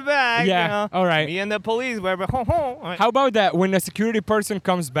 cat's out of the bag. Yeah, You know? all right. Me and the police, wherever. All right. How about that when a security person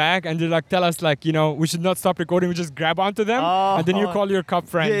comes back and they like tell us like, we should not stop recording, we just grab onto them and then you call your cop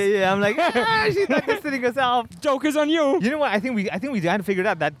friends. Yeah. I'm like, she's not considering herself. Joke is on you. You know what? I think we had to figure it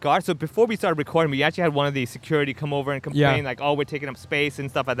out. That guard. So before we started recording, we actually had one of the security come over and complain like, "Oh, we're taking up space and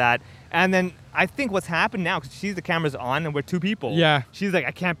stuff like that." And then I think what's happened now, because she sees the cameras on and we're 2 people. Yeah. She's like,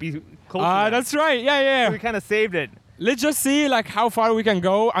 "I can't be close." to them. That's right. Yeah. So we kind of saved it. Let's just see like how far we can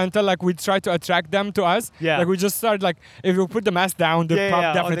go until like we try to attract them to us. Yeah. Like we just start like if we put the mask down, they're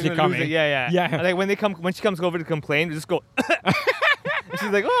definitely they're gonna lose coming. it. Yeah. Yeah. And, like when she comes over to complain, we just go. And she's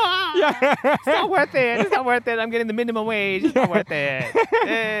like, "Oh, Yeah. it's not worth it. It's not worth it. I'm getting the minimum wage. It's not worth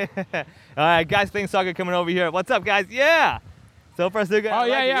it." All right, guys, playing soccer coming over here. What's up, guys? Yeah. So far, so good. Oh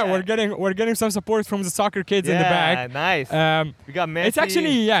yeah. We're getting some support from the soccer kids in the back. Nice. We got Messi. It's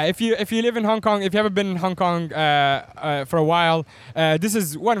actually if you live in Hong Kong, if you haven't been in Hong Kong for a while, this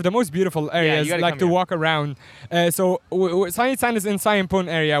is one of the most beautiful areas gotta like come to here. walk around. So Sai San is in Sai Pun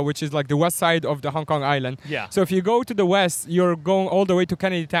area, which is like the west side of the Hong Kong island. Yeah. So if you go to the west, you're going all the way to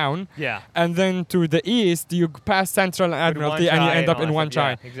Kennedy Town. Yeah. And then to the east, you pass Central and Admiralty, and you Chai end up and in all Wan that stuff. Chai.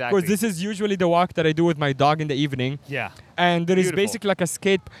 Yeah, exactly. Because this is usually the walk that I do with my dog in the evening. Yeah. And there is Beautiful. basically like a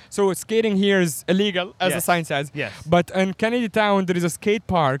skate. So skating here is illegal, as the Yes. sign says. Yes. But in Kennedy Town, there is a skate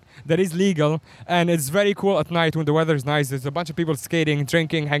park that is legal, and it's very cool at night when the weather is nice. There's a bunch of people skating,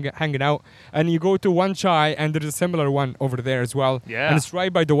 drinking, hanging out. And you go to Wan Chai, and there's a similar one over there as well. Yeah. And it's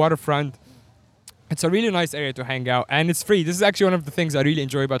right by the waterfront. It's a really nice area to hang out, and it's free. This is actually one of the things I really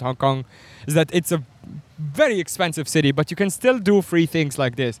enjoy about Hong Kong, is that it's a very expensive city, but you can still do free things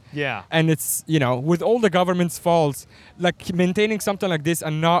like this. Yeah. And it's, with all the government's faults, like maintaining something like this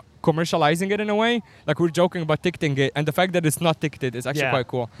and not commercializing it in a way, like we're joking about ticketing it, and the fact that it's not ticketed is actually quite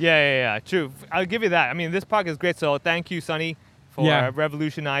cool. Yeah. True. I'll give you that. I mean, this park is great. So thank you, Sonny, for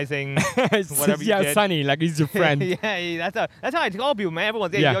revolutionizing whatever you did. Sunny, like he's your friend. Yeah, that's how I call people, man.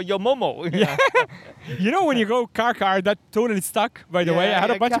 Everyone's Yeah. yo Momo. Yeah. When you go car, that totally stuck, by the way. I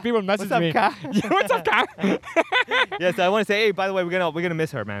had a bunch of people message What's up, me. Ka? Yeah, what's up, Ka? Yeah, so I want to say, hey, by the way, we're gonna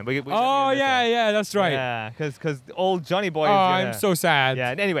miss her, man. Yeah, that's right. Yeah, because old Johnny Boy is Oh, gonna, I'm so sad.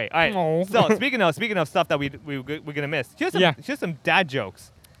 Yeah. Anyway, all right. Aw. So speaking of stuff that we're gonna miss, here's some dad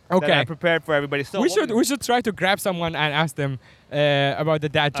jokes. That I Okay. prepared for everybody. So We should try to grab someone and ask them about the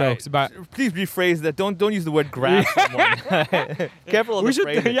dad all right, jokes. But please rephrase that. Don't use the word grab someone. Careful of we the should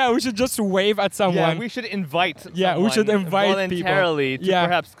phrasing. we should just wave at someone. Yeah, we should invite. Yeah, we should someone invite people. voluntarily to Yeah.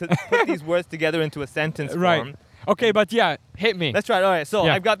 perhaps put these words together into a sentence Right. form. Okay, but yeah, hit me. That's right. All right. So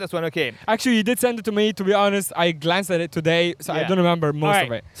Yeah. I've got this one. Okay. Actually, you did send it to me. To be honest, I glanced at it today, so I Yeah. don't remember most All right.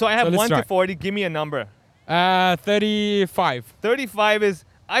 of it. So I have let's 1 to try. 40. Give me a number. 35. 35 is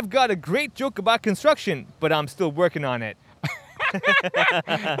I've got a great joke about construction, but I'm still working on it.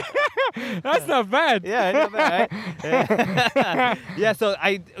 That's not bad. Yeah, not bad, right? Yeah, so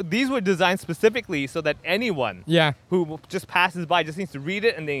these were designed specifically so that anyone Yeah. who just passes by just needs to read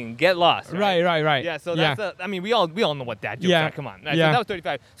it and they can get lost. Right. Yeah, so that's I mean, we all know what that jokes Yeah. are. Come on. Right, Yeah. So that was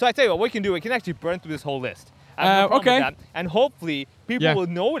 35. So I tell you what we can do. We can actually burn through this whole list. I have no problem okay. with that. And hopefully people Yeah. will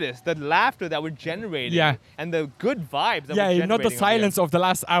notice the laughter that we're generating Yeah. and the good vibes that Yeah, we're generating. not the over here. silence of the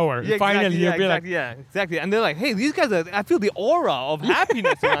last hour. Yeah, Finally, exactly, you'll be like, exactly. And they're like, hey, these guys are, I feel the aura of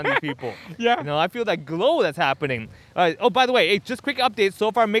happiness around these people. Yeah. You know, I feel that glow that's happening. All right. Oh, by the way, hey, just quick update. So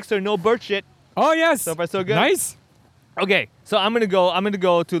far, Mixer, no bird shit. oh yes. So far, so good. Nice. Okay, so I'm gonna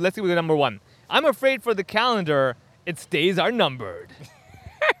go to, let's see with number 1. I'm afraid for the calendar, its days are numbered.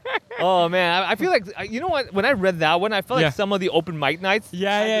 Oh man, I feel like, you know what? When I read that one, I felt Yeah. like some of the open mic nights had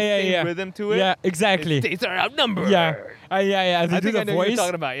the same rhythm to it. Yeah, exactly. Its days are outnumbered. Yeah. Yeah. They I do think the I know voice. what you're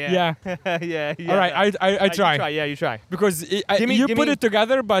talking about. Yeah. Yeah. yeah. All right, I try. You try. Yeah, you try. Because Give me- you give put me- it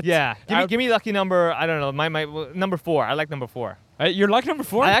together, but Yeah. Give me lucky number. I don't know. My number 4. I like number 4. You like number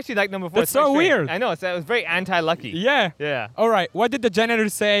 4? I actually like number 4. That's It's very so strange. weird. I know. It was very anti-lucky. Yeah. Yeah. All right. What did the janitor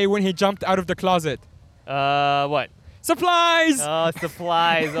say when he jumped out of the closet? What? Supplies! Oh,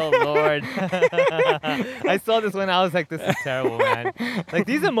 supplies. Oh, Lord. I saw this when I was like, this is terrible, man. Like,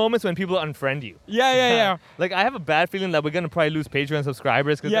 these are moments when people unfriend you. Yeah. Like, I have a bad feeling that we're going to probably lose Patreon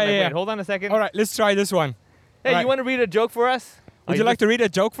subscribers. Yeah. Wait, hold on a second. All right, let's try this one. Hey, All right. you want to read a joke for us? Would you like to read a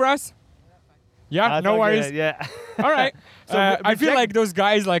joke for us? Yeah, That's no all worries. good, Yeah. All right. So I feel reject- like those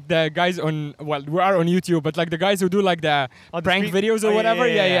guys, like the guys on, well, we are on YouTube, but like the guys who do like the the prank street- videos or oh, yeah, whatever.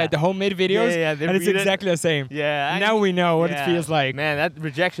 yeah, yeah. The homemade videos. Yeah, they and it's read it. exactly the same. Yeah. Now we know what yeah. it feels like. Man, that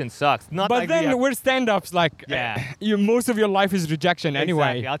rejection sucks. Not But like we then have- we're stand-ups, like Yeah. most of your life is rejection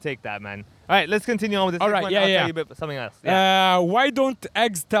anyway. Exactly. I'll take that, man. All right, let's continue on with this. All next right, one. yeah, I'll yeah. tell you a bit something else. Yeah. Why don't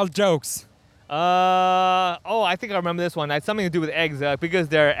eggs tell jokes? I think I remember this one. It's something to do with eggs because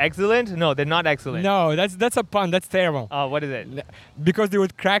they're excellent. No, they're not excellent. No, that's a pun. That's terrible. Oh, what is it? Because they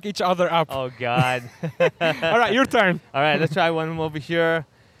would crack each other up. Oh God. All right, your turn. All right, let's try one more over here.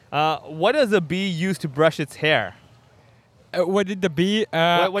 What does a bee use to brush its hair? What did the bee?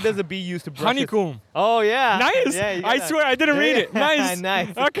 What does a bee use to brush honeycomb. Its... Oh yeah. Nice. Yeah, you got I that. swear I didn't read it. Nice.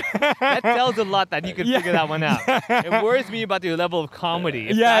 Nice. Okay. That tells a lot that you could Yeah. figure that one out. It worries me about your level of comedy.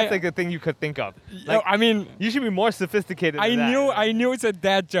 If Yeah. that's like the thing you could think of. No, Like, I mean, you should be more sophisticated. I than that. knew it's a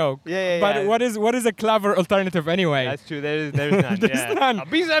dad joke. Yeah. But what is a clever alternative anyway? That's true. There's none. There's yeah. none.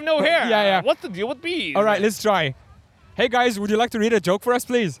 Bees have no hair. Yeah. What's the deal with bees? All right, let's try. Hey guys, would you like to read a joke for us,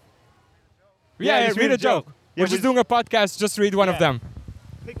 please? Yeah, just read a joke. Yeah, We're just doing a podcast. Just read one of Yeah. them.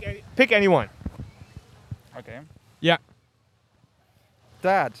 Pick anyone. Okay. Yeah.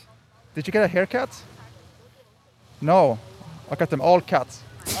 Dad, did you get a haircut? No, I got them all cut.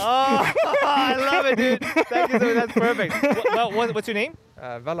 Oh, I love it, dude. Thank you so much. That's perfect. What's your name?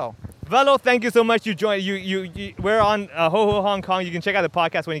 Velo. Velo, thank you so much. You joined. You we're on Ho Ho Hong Kong. You can check out the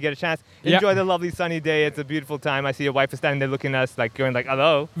podcast when you get a chance. Yeah. Enjoy the lovely sunny day. It's a beautiful time. I see your wife is standing there looking at us, like going like,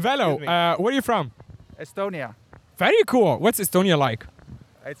 hello. Velo, Excuse me. where are you from? Estonia. Very cool. What's Estonia like?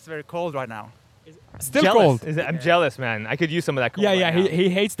 It's very cold right now. Still jealous. cold. I'm jealous, man. I could use some of that cold. Yeah, right now. he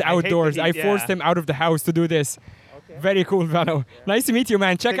hates the I hate the outdoors. heat, I forced yeah. him out of the house to do this. Okay. Very cool, Velo. Nice to meet you,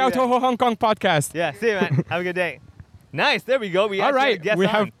 man. Check Take it out there. Ho Ho Hong Kong podcast. Yeah, see you, man. Have a good day. Nice. There we go. We All actually right, guessed we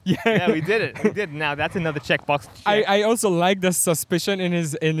on. have- yeah. Yeah, we did it. We did. Now that's another checkbox. To check. I also like the suspicion in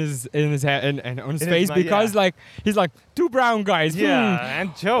his head and on his In his face mind, because yeah. like he's like 2 brown guys. Yeah,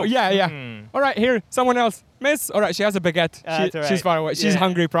 and jokes. Yeah. Hmm. All right, here, someone else. Miss. All right, she has a baguette. That's all She's right. far away. She's Yeah.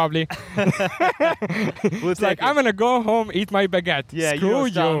 hungry probably. We'll It's like take it. I'm gonna go home, eat my baguette. Yeah, Screw you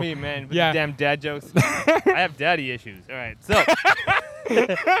don't stop you. me, man. With Yeah. the damn dad jokes. I have daddy issues. All right, so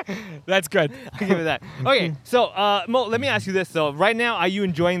That's good. I'll give it that. Okay, so Mo, let me ask you this. So right now, are you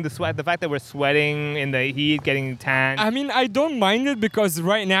enjoying the sweat? The fact that we're sweating in the heat, getting tan? I mean, I don't mind it because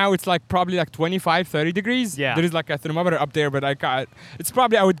right now it's like probably like 25, 30 degrees. Yeah. There is like a thermometer up there, but I can't. It's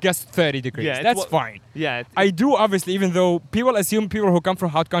probably, I would guess 30 degrees. Yeah, it's That's what- fine. yeah. I do obviously, even though people assume people who come from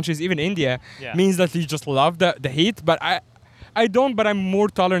hot countries, even India, Yeah. means that you just love the heat. But I don't. But I'm more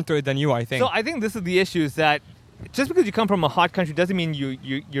tolerant to it than you, I think. So I think this is the issue: is that just because you come from a hot country doesn't mean you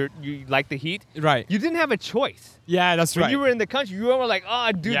like the heat. Right. You didn't have a choice. Yeah, that's When right. you were in the country, you were like,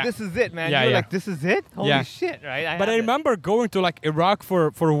 "Oh, dude, Yeah. this is it, man." Yeah, you were yeah. like, "This is it? Holy Yeah. shit!" Right? But I have it. remember going to like Iraq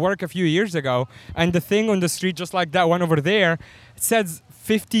for work a few years ago, and the thing on the street, just like that one over there, it says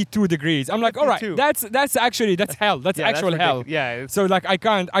 52 degrees. I'm like, all right, 52. that's hell. That's Yeah, actual hell. ridiculous. Yeah. It's, So like I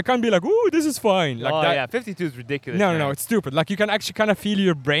can't be like, ooh, this is fine. Like oh that. yeah, 52 is ridiculous. No, man. no, it's stupid. Like you can actually kind of feel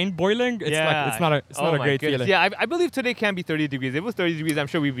your brain boiling. It's like it's not a Oh my great goodness. feeling. Yeah, I believe today can be 30 degrees. If it was 30 degrees, I'm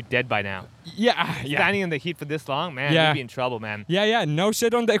sure we'd be dead by now. Yeah. Standing in the heat for this long, man, Yeah. we'd be in trouble, man. Yeah. No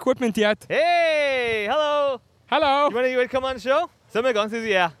shit on the equipment yet. Hey, hello. Hello. You want to come on the show? Somebody go, Susie.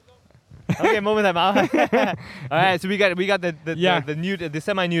 Yeah. Okay, moment time out. All right, so we got the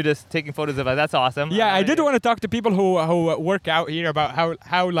semi-nudists taking photos of us. That's awesome. Yeah, I did want to talk to people who work out here about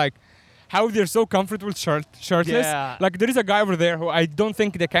how they're so comfortable shirtless. Yeah. Like there is a guy over there who I don't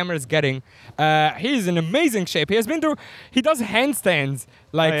think the camera is getting. He's in amazing shape. He does handstands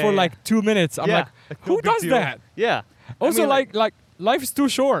for yeah. like 2 minutes. I'm like, no who big does deal. that? Yeah. Also, I mean, like life is too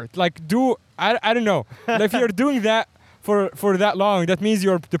short. Like I don't know. Like, if you're doing that for that long, that means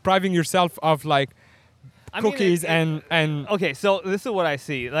you're depriving yourself of like I mean, cookies and Okay, so this is what I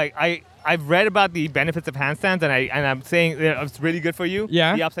see. Like I've read about the benefits of handstands, and I'm saying that it's really good for you.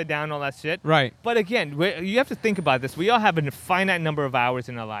 Yeah. The upside down, all that shit. right. But again, you have to think about this. We all have a finite number of hours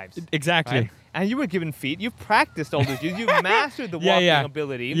in our lives. Exactly. Right? And you were given feet. You've practiced all those years. You've mastered the Yeah, walking yeah.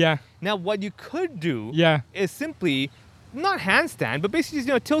 ability. Yeah. Now, what you could do Yeah. is simply not handstand, but basically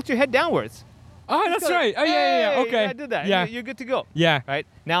just, tilt your head downwards. Oh, that's right. Oh, yeah. Hey, Okay. I did that. Yeah. You're good to go. Yeah. Right?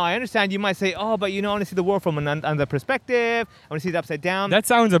 Now, I understand you might say, oh, but I want to see the world from another perspective. I want to see it upside down. That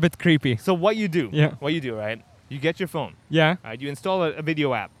sounds a bit creepy. So what you do, Yeah. right? You get your phone. Yeah. Right? You install a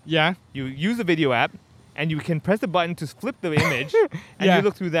video app. Yeah. You use a video app, and you can press the button to flip the image, and Yeah. you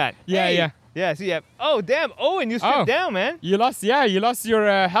look through that. Yeah, Hey. yeah. Yeah, see, oh, damn. Oh, and you stripped Oh. down, man. You lost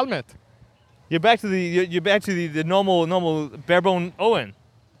your helmet. You're back to the normal barebone Owen.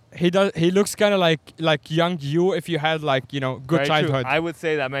 He looks kind of like young you if you had good Very true. childhood. I would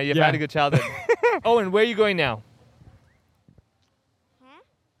say that, man. You've Yeah. had a good childhood. Owen, where are you going now?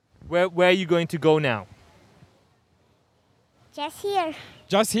 Huh? Where are you going to go now? Just here.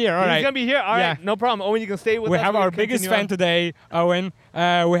 Just here, all He's right. gonna be here. All right, Yeah. no problem. Owen, you can stay with us. We have We'll our biggest continue fan on. today, Owen.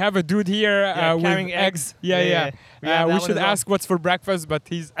 We have a dude here with carrying eggs. Yeah. Yeah. We have We that one should as well. ask what's for breakfast, but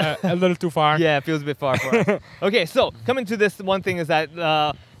he's a little too far. Yeah, it feels a bit far for us. Okay, so coming to this one thing is that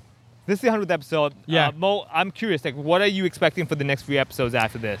this is the 100th episode. Yeah. Mo, I'm curious. Like, what are you expecting for the next 3 episodes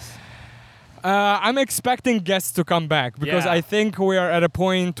after this? I'm expecting guests to come back because Yeah. I think we are at a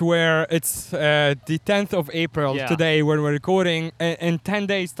point where it's the 10th of April Yeah. today when we're recording. In 10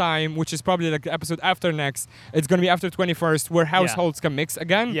 days' time, which is probably like the episode after next, it's going to be after 21st where households can mix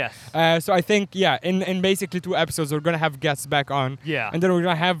again. Yes. So I think, in basically 2 episodes, we're going to have guests back on. Yeah. And then we're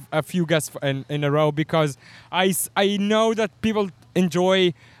going to have a few guests in a row because I know that people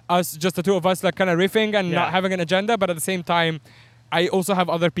enjoy us, just the two of us, like kind of riffing and Yeah. not having an agenda, but at the same time, I also have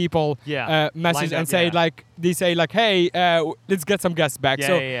other people message Lined and up, say yeah. hey, let's get some guests back. Yeah,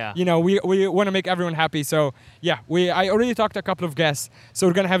 so yeah. we want to make everyone happy. So I already talked to a couple of guests, so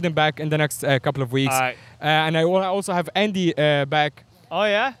we're gonna have them back in the next couple of weeks. All right. And I will also have Andy back. Oh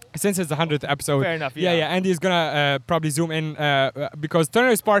yeah. Since it's the 100th episode. Fair enough, Yeah, yeah. Andy is gonna probably zoom in because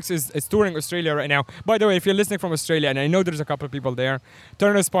Turner Sparks is touring Australia right now. By the way, if you're listening from Australia, and I know there's a couple of people there,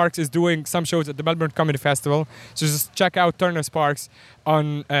 Turner Sparks is doing some shows at the Melbourne Comedy Festival. So just check out Turner Sparks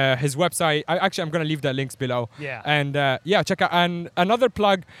on his website. I'm gonna leave the links below. Yeah. And check out. And another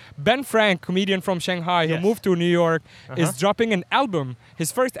plug: Ben Frank, comedian from Shanghai, who Yes. moved to New York, is dropping an album,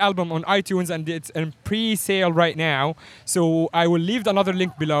 his first album on iTunes, and it's in pre-sale right now. So I will leave another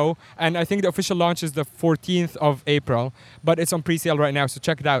link below, and I think the official launch is the 14th of April, but it's on pre-sale right now, so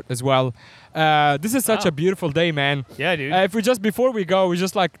check it out as well. This is such Wow. a beautiful day, man. Yeah, dude. If we just before we go, we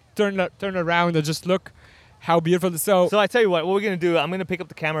just like turn around and just look how beautiful. So So I tell you what we're gonna do. I'm gonna pick up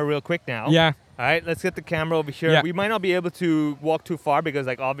the camera real quick now. yeah, All right, let's get the camera over here. Yeah. We might not be able to walk too far because,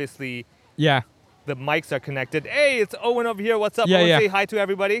 like, obviously yeah. the mics are connected. Hey, it's Owen over here. What's up? Yeah, Owen, yeah. say hi to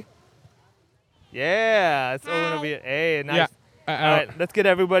everybody. Yeah, it's Owen over here. Hey, nice. Yeah. All right, let's get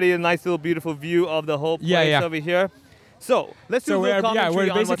everybody a nice little beautiful view of the whole place Yeah. over here. So let's do So a little commentary we're on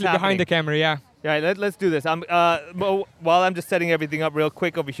what's basically happening. behind the camera. Yeah. Yeah, let's do this. While I'm just setting everything up real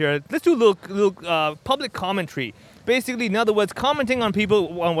quick over here, let's do a little public commentary. Basically, in other words, commenting on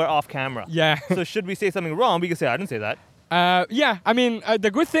people when we're off camera. Yeah. So should we say something wrong, we can say, I didn't say that. I mean,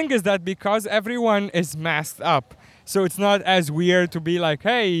 the good thing is that because everyone is masked up, so it's not as weird to be like,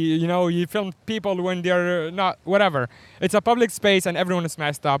 hey, you film people when they're not, whatever. It's a public space and everyone is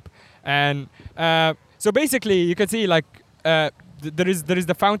masked up. And so basically, you can see like, there is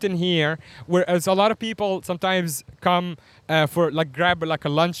the fountain here, whereas a lot of people sometimes come for like grab like a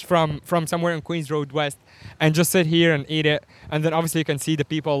lunch from somewhere in Queens Road West and just sit here and eat it. And then obviously you can see the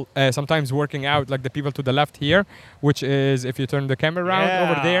people sometimes working out, like the people to the left here, which is if you turn the camera around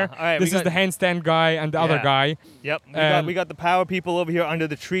over there. All right, this is the handstand guy and the other Yeah. guy. Yep. Um, We got the power people over here under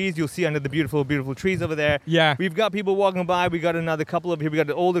the trees. You'll see under the beautiful, beautiful trees over there. Yeah. We've got people walking by. We got another couple over here. We got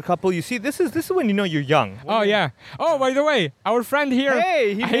an older couple. You see, this is when you know you're young. Oh yeah. Oh, by the way, our friend here.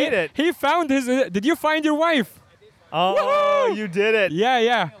 Hey, he made it. He found his. Did you find your wife? Oh, Woohoo! you did it.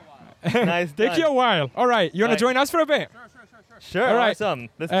 Yeah. Nice. Take done. you a while. All right. You wanna Right. join us for a bit? Sure. All right. Awesome.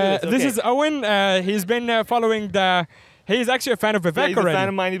 Let's do this. This Okay. is Owen. He's been following the. He's actually a fan of Yeah, Vivek he's a already. fan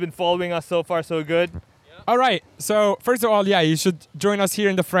of mine. He's been following us so far, so good. All right. So first of all, you should join us here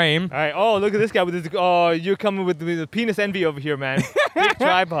in the frame. All right. Oh, look at this guy with his. Oh, you're coming with the penis envy over here, man. Big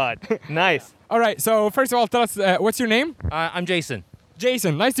tripod. Nice. All right. So first of all, tell us what's your name? I'm Jason.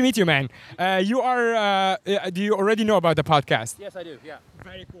 Jason. Nice to meet you, man. You are. Do you already know about the podcast? Yes, I do. Yeah.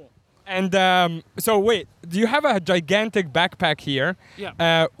 Very cool. And so wait, do you have a gigantic backpack here?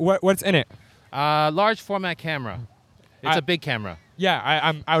 Yeah. What's in it? Large format camera. It's a big camera. Yeah,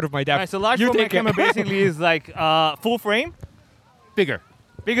 I'm out of my depth. All right. So large You format take it. camera basically is like full frame, Bigger.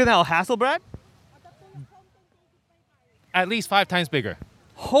 bigger than a Hasselblad. At least 5 times bigger.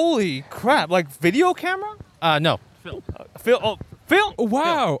 Holy crap! Like video camera? No. Film. Oh,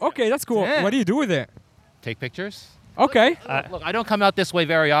 wow. Okay, that's cool. Damn. What do you do with it? Take pictures. Okay. Look, I don't come out this way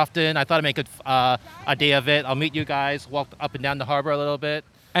very often. I thought I'd make it a day of it. I'll meet you guys, walk up and down the harbor a little bit.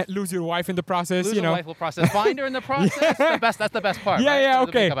 And lose your wife in the process, Lose you a know. wife will process. Find her in the process. That's the best part. Yeah, right? yeah, So the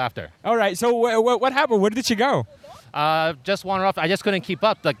okay. makeup after. All right. So what happened? Where did she go? Just wander off. I just couldn't keep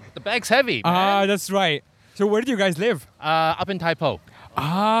up. Like the bag's heavy. Ah, man. that's right. So where do you guys live? Up in Taipo.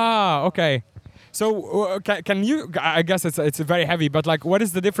 Ah, okay. So can you? I guess it's very heavy, but like, what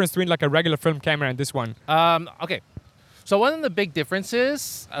is the difference between like a regular film camera and this one? Okay. So one of the big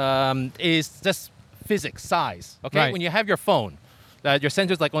differences is just physics, size. Okay. Right. When you have your phone, your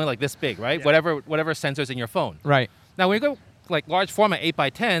sensor's like only like this big, right? Yeah. Whatever sensor's in your phone. Right. Now when you go like large format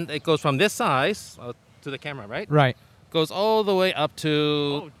 8x10, it goes from this size to the camera, right? Right. Goes all the way up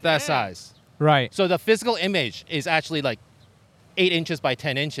to that damn. size. Right. So the physical image is actually like 8 inches by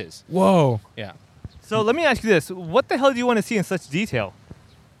 10 inches. Whoa. Yeah. So let me ask you this: what the hell do you want to see in such detail?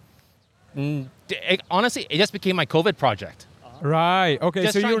 Honestly, it just became my COVID project. Right. Okay.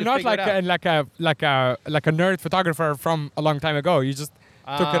 Just So trying you're to not figure it like a nerd photographer from a long time ago. You just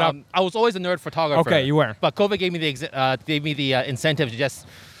took it up. I was always a nerd photographer. Okay, you were. But COVID gave me the incentive to just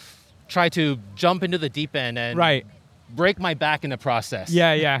try to jump into the deep end and Right. break my back in the process.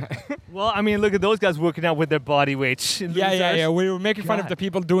 Yeah. Yeah. Well, I mean, look at those guys working out with their body weight. Yeah. We were making fun of God. the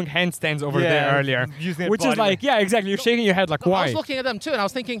people doing handstands over Yeah, there earlier, using their which is body like, weight. yeah, exactly. You're shaking your head like, I why? was looking at them too, and I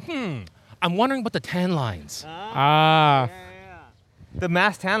was thinking, I'm wondering about the tan lines. Ah. The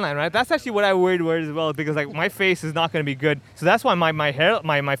mask tan line, right? That's actually what I worried about as well, because like my face is not going to be good. So that's why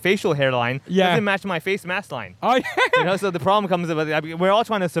my facial hairline doesn't match my face mask line. Oh yeah. You know, so the problem comes about we're all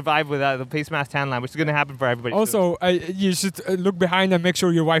trying to survive without the face mask tan line, which is going to happen for everybody. Also, you should look behind and make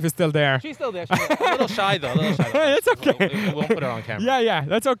sure your wife is still there. She's still there. She's a little shy though. It's okay. We won't put her on camera. Yeah,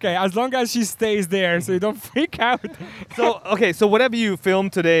 that's okay. As long as she stays there, so you don't freak out. So what have you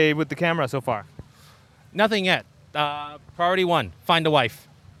filmed today with the camera so far? Nothing yet. Priority 1, find a wife.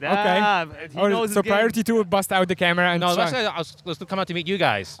 He knows his So game. priority 2, bust out the camera and No, try. actually, I was to come out to meet you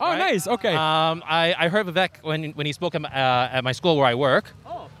guys. Oh, right? nice. Okay. I heard Vivek when he spoke at my school where I work.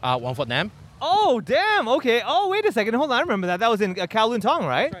 1 Foot Nam. Oh, damn. Okay. Oh, wait a second. Hold on. I remember that. That was in Kowloon Tong,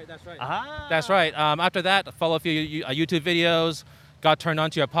 right? That's right. Ah. That's right. After that, I follow a few YouTube videos, got turned on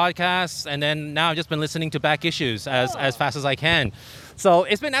to your podcasts, and then now I've just been listening to back issues as fast as I can. So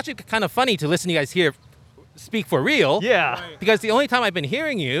it's been actually kind of funny to listen to you guys here speak for real. Yeah. Because the only time I've been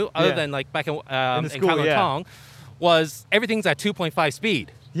hearing you, other Yeah. than like back in the school, Kowloon yeah. Tong, was everything's at 2.5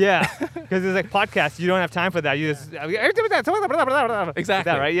 speed. Yeah. Because it's like podcasts. You don't have time for that. You just Exactly.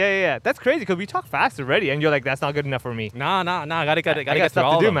 That, right? Yeah. That's crazy because we talk fast already, and you're like, that's not good enough for me. Nah. Gotta I got get through stuff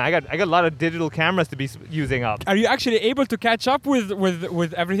all to do, of them. man. I got a lot of digital cameras to be using up. Are you actually able to catch up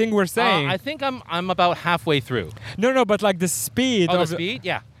with everything we're saying? I think I'm about halfway through. No, but like the speed. Oh, the of speed?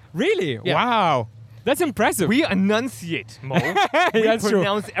 Yeah. Really? Yeah. Wow. That's impressive. We enunciate, Mo. We That's true.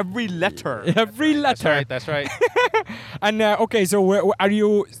 pronounce every letter. Every letter. That's right. And okay, so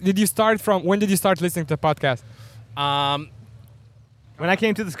did you start from, when did you start listening to the podcast? When I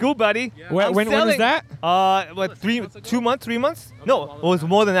came to the school, buddy. When was that? What, 2 months, 3 months? No, it was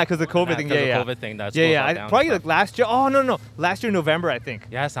more than that because of the COVID thing. Because Yeah. of COVID thing, that's Yeah. Probably like last year. Oh, no. Last year, November, I think.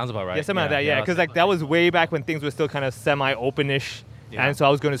 Yeah, sounds about right. Yeah, something like that. Yeah, because like that was way back when things were still kind of semi-open-ish. Yeah. And so I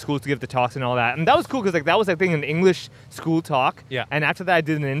was going to school to give the talks and all that. And that was cool because like that was, I think, an English school talk. Yeah. And after that, I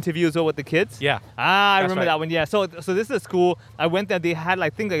did an interview as well with the kids. Yeah. I That's remember right. that one. Yeah. So this is a school. I went there. They had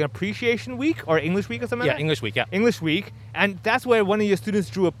like, I think like an appreciation week or English week or something Yeah, like that. English week, yeah. English week. And that's where one of your students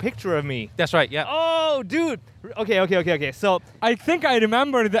drew a picture of me. That's right, yeah. Oh, dude. Okay. So I think I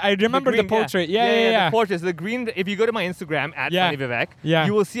remember the green- portrait. Yeah. The portrait. So the green. If you go to my Instagram at Yeah. Funny Vivek, Yeah.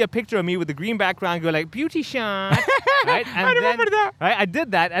 you will see a picture of me with the green background. Go like beauty shot, right? And I remember that. Right, I did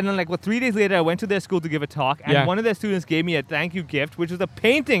that, and then like 3 days later, I went to their school to give a talk, and Yeah. one of their students gave me a thank you gift, which was a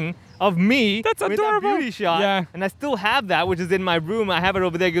painting of me That's with adorable. a beauty shot. Yeah. And I still have that, which is in my room. I have it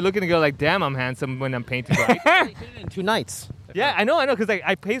over there. You're looking and go like, damn, I'm handsome when I'm painting, right? In 2 nights. Yeah, I know, because like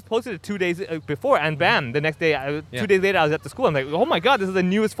I posted it 2 days before, and bam, the next day, 2 days later, I was at the school. I'm like, oh my god, this is the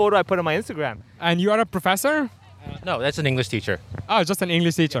newest photo I put on my Instagram. And you are a professor? No, that's an English teacher. Oh, just an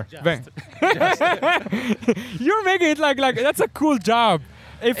English teacher. You're making it like that's a cool job.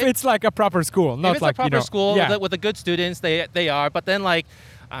 If it's like a proper school, not If it's like a proper school Yeah. with the good students, they are. But then like,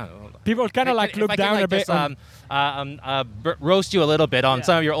 I don't know. People kind of like If look I can, down like, a bit. just, roast you a little bit on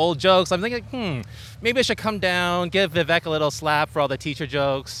some of your old jokes. I'm thinking, maybe I should come down, give Vivek a little slap for all the teacher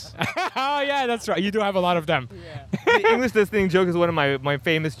jokes. Oh yeah, that's right. You do have a lot of them. The English listening joke is one of my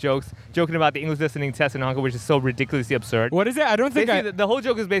famous jokes, joking about the English listening test in Hong Kong, which is so ridiculously absurd. What is it? I don't think Basically, the whole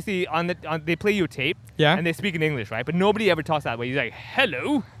joke is basically on they play you a tape, Yeah. and they speak in English, right? But nobody ever talks that way. You're like,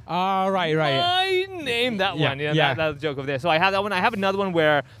 hello, Right. I named that Yeah, one. Yeah, yeah. That was a joke over there. So I have that one. I have another one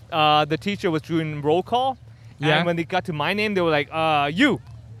where the teacher was doing roll call. Yeah. And when they got to my name, they were like, you.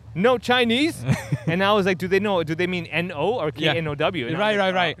 No Chinese, and I was like, do they mean N-O or K-N-O-W? And I was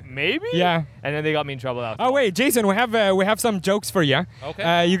Right, like, right. Maybe. Yeah. And then they got me in trouble after. Oh wait, Jason, we have some jokes for you.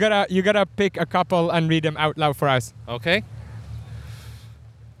 Okay. You gotta pick a couple and read them out loud for us. Okay.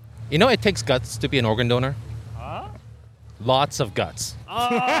 You know, it takes guts to be an organ donor. Lots of guts.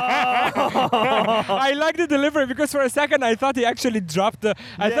 I like the delivery because for a second I thought he actually dropped the.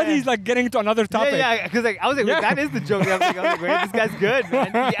 I thought Yeah. he's like getting to another topic. Yeah, because I was like, Yeah. wait, that is the joke. I was like, wait, this guy's good,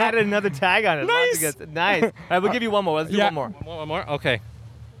 man. He added another tag on it. Lots of Nice. guts. Nice. All right, we'll give you one more. Let's do Yeah. one more. One more? Okay.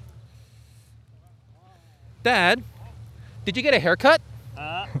 Dad, did you get a haircut?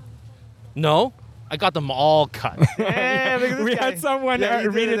 No. I got them all cut. Yeah, look at this We guy. had someone Yeah, you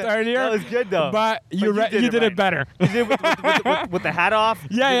read did it earlier. That was good though. But you did did it right. better. You did it with the hat off.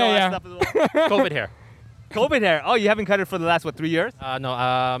 Yeah, did all yeah, that stuff as well. COVID hair. COVID hair. Oh, you haven't cut it for the last 3 years?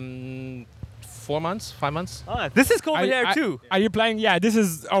 No, 4 months, 5 months. Oh, this is COVID hair too. Are you planning? Yeah, this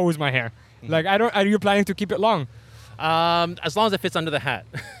is always my hair. Like I don't. Are you planning to keep it long? As long as it fits under the hat.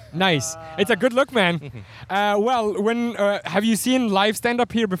 Nice. It's a good look, man. Well, when have you seen live stand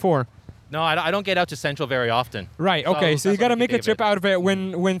up here before? No, I don't get out to Central very often. Right. Okay. So you that's gotta what make a David. trip out of it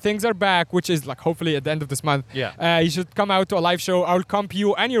when things are back, which is like hopefully at the end of this month. Yeah. You should come out to a live show. I'll comp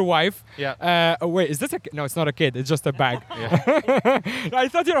you and your wife. Yeah. Oh, wait, is this a? No, it's not a kid. It's just a bag. I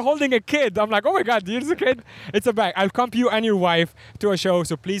thought you were holding a kid. I'm like, oh my god, here's a kid. It's a bag. I'll comp you and your wife to a show.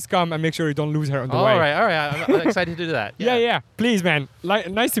 So please come and make sure you don't lose her on the way. All right. I'm excited to do that. Yeah. Please, man.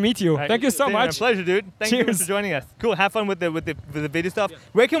 Nice to meet you. All right. Thank you so Same, man. much. Pleasure, dude. Thank you Cheers. for joining us. Cool. Have fun with the video stuff.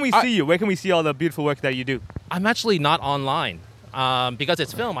 Where can we see you? Where can we see all the beautiful work that you do? I'm actually not online because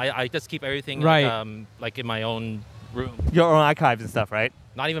it's film. I just keep everything Right. like in my own room. Your own archives and stuff, right?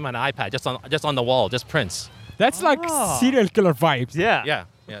 Not even on an iPad, just on the wall, just prints. That's like serial killer vibes. Yeah. Yeah.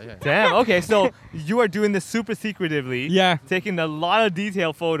 Damn. Okay, so you are doing this super secretively. Yeah. Taking a lot of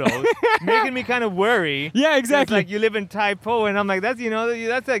detailed photos, making me kind of worry. Yeah, It's exactly. like you live in Taipo, and I'm like, that's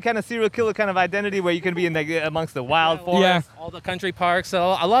that's a kind of serial killer kind of identity where you can be in amongst the wild forest. Yeah. All the country parks,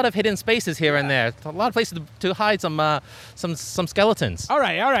 so a lot of hidden spaces here and there. A lot of places to hide some skeletons. All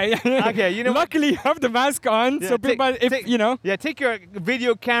right. Okay, you know what? Luckily, you have the mask on, Yeah, so people, you know. Yeah, take your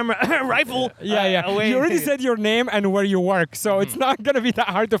video camera rifle. Yeah. Away. You already said your name and where you work, so it's not gonna be that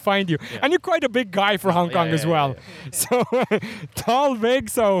hard to find you. And you're quite a big guy for Hong Kong as well. So tall, big.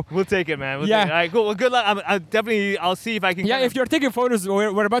 So We'll take it, man. We'll Yeah. take it. All right, cool. Well, good luck. I'll see if I can. yeah, kind if you're taking photos,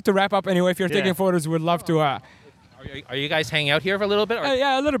 we're about to wrap up anyway. If you're Yeah. taking photos, we'd love to. Are you guys hanging out here for a little bit? Or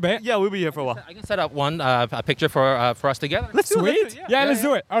Yeah, a little bit. Yeah, we'll be here for a while. I can set up one a picture for us together. Let's do it. Sweet. Let's do it, Yeah, let's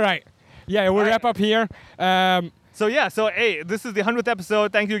do it. All right. Yeah, we'll All right. wrap up here. So hey, this is the 100th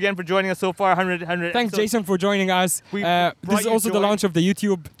episode. Thank you again for joining us so far. 100 Thanks, episodes. Jason, for joining us. We This brought is you also the joy. launch of the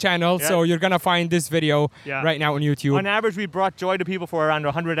YouTube channel, Yeah. so you're gonna find this video Yeah. right now on YouTube. On average, we brought joy to people for around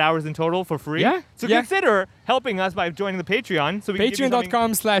 100 hours in total for free. Yeah, So yeah. consider helping us by joining the Patreon. So we can give you something-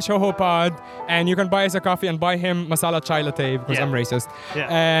 Patreon.com/HoHoPod, and you can buy us a coffee and buy him masala chai latte because Yeah. I'm racist. Yeah.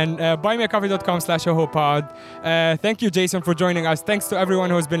 And buymeacoffee.com/HoHoPod. Thank you, Jason, for joining us. Thanks to everyone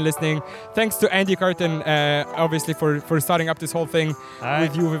who has been listening. Thanks to Andy Curtin, obviously, for starting up this whole thing All right.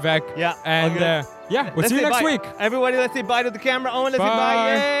 with you, Vivek. Yeah, And all good. we'll Let's see you say next bye. week. Everybody, let's say bye to the camera. Owen, let's Bye. say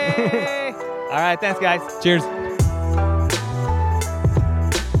bye. Yay! All right, thanks, guys. Cheers.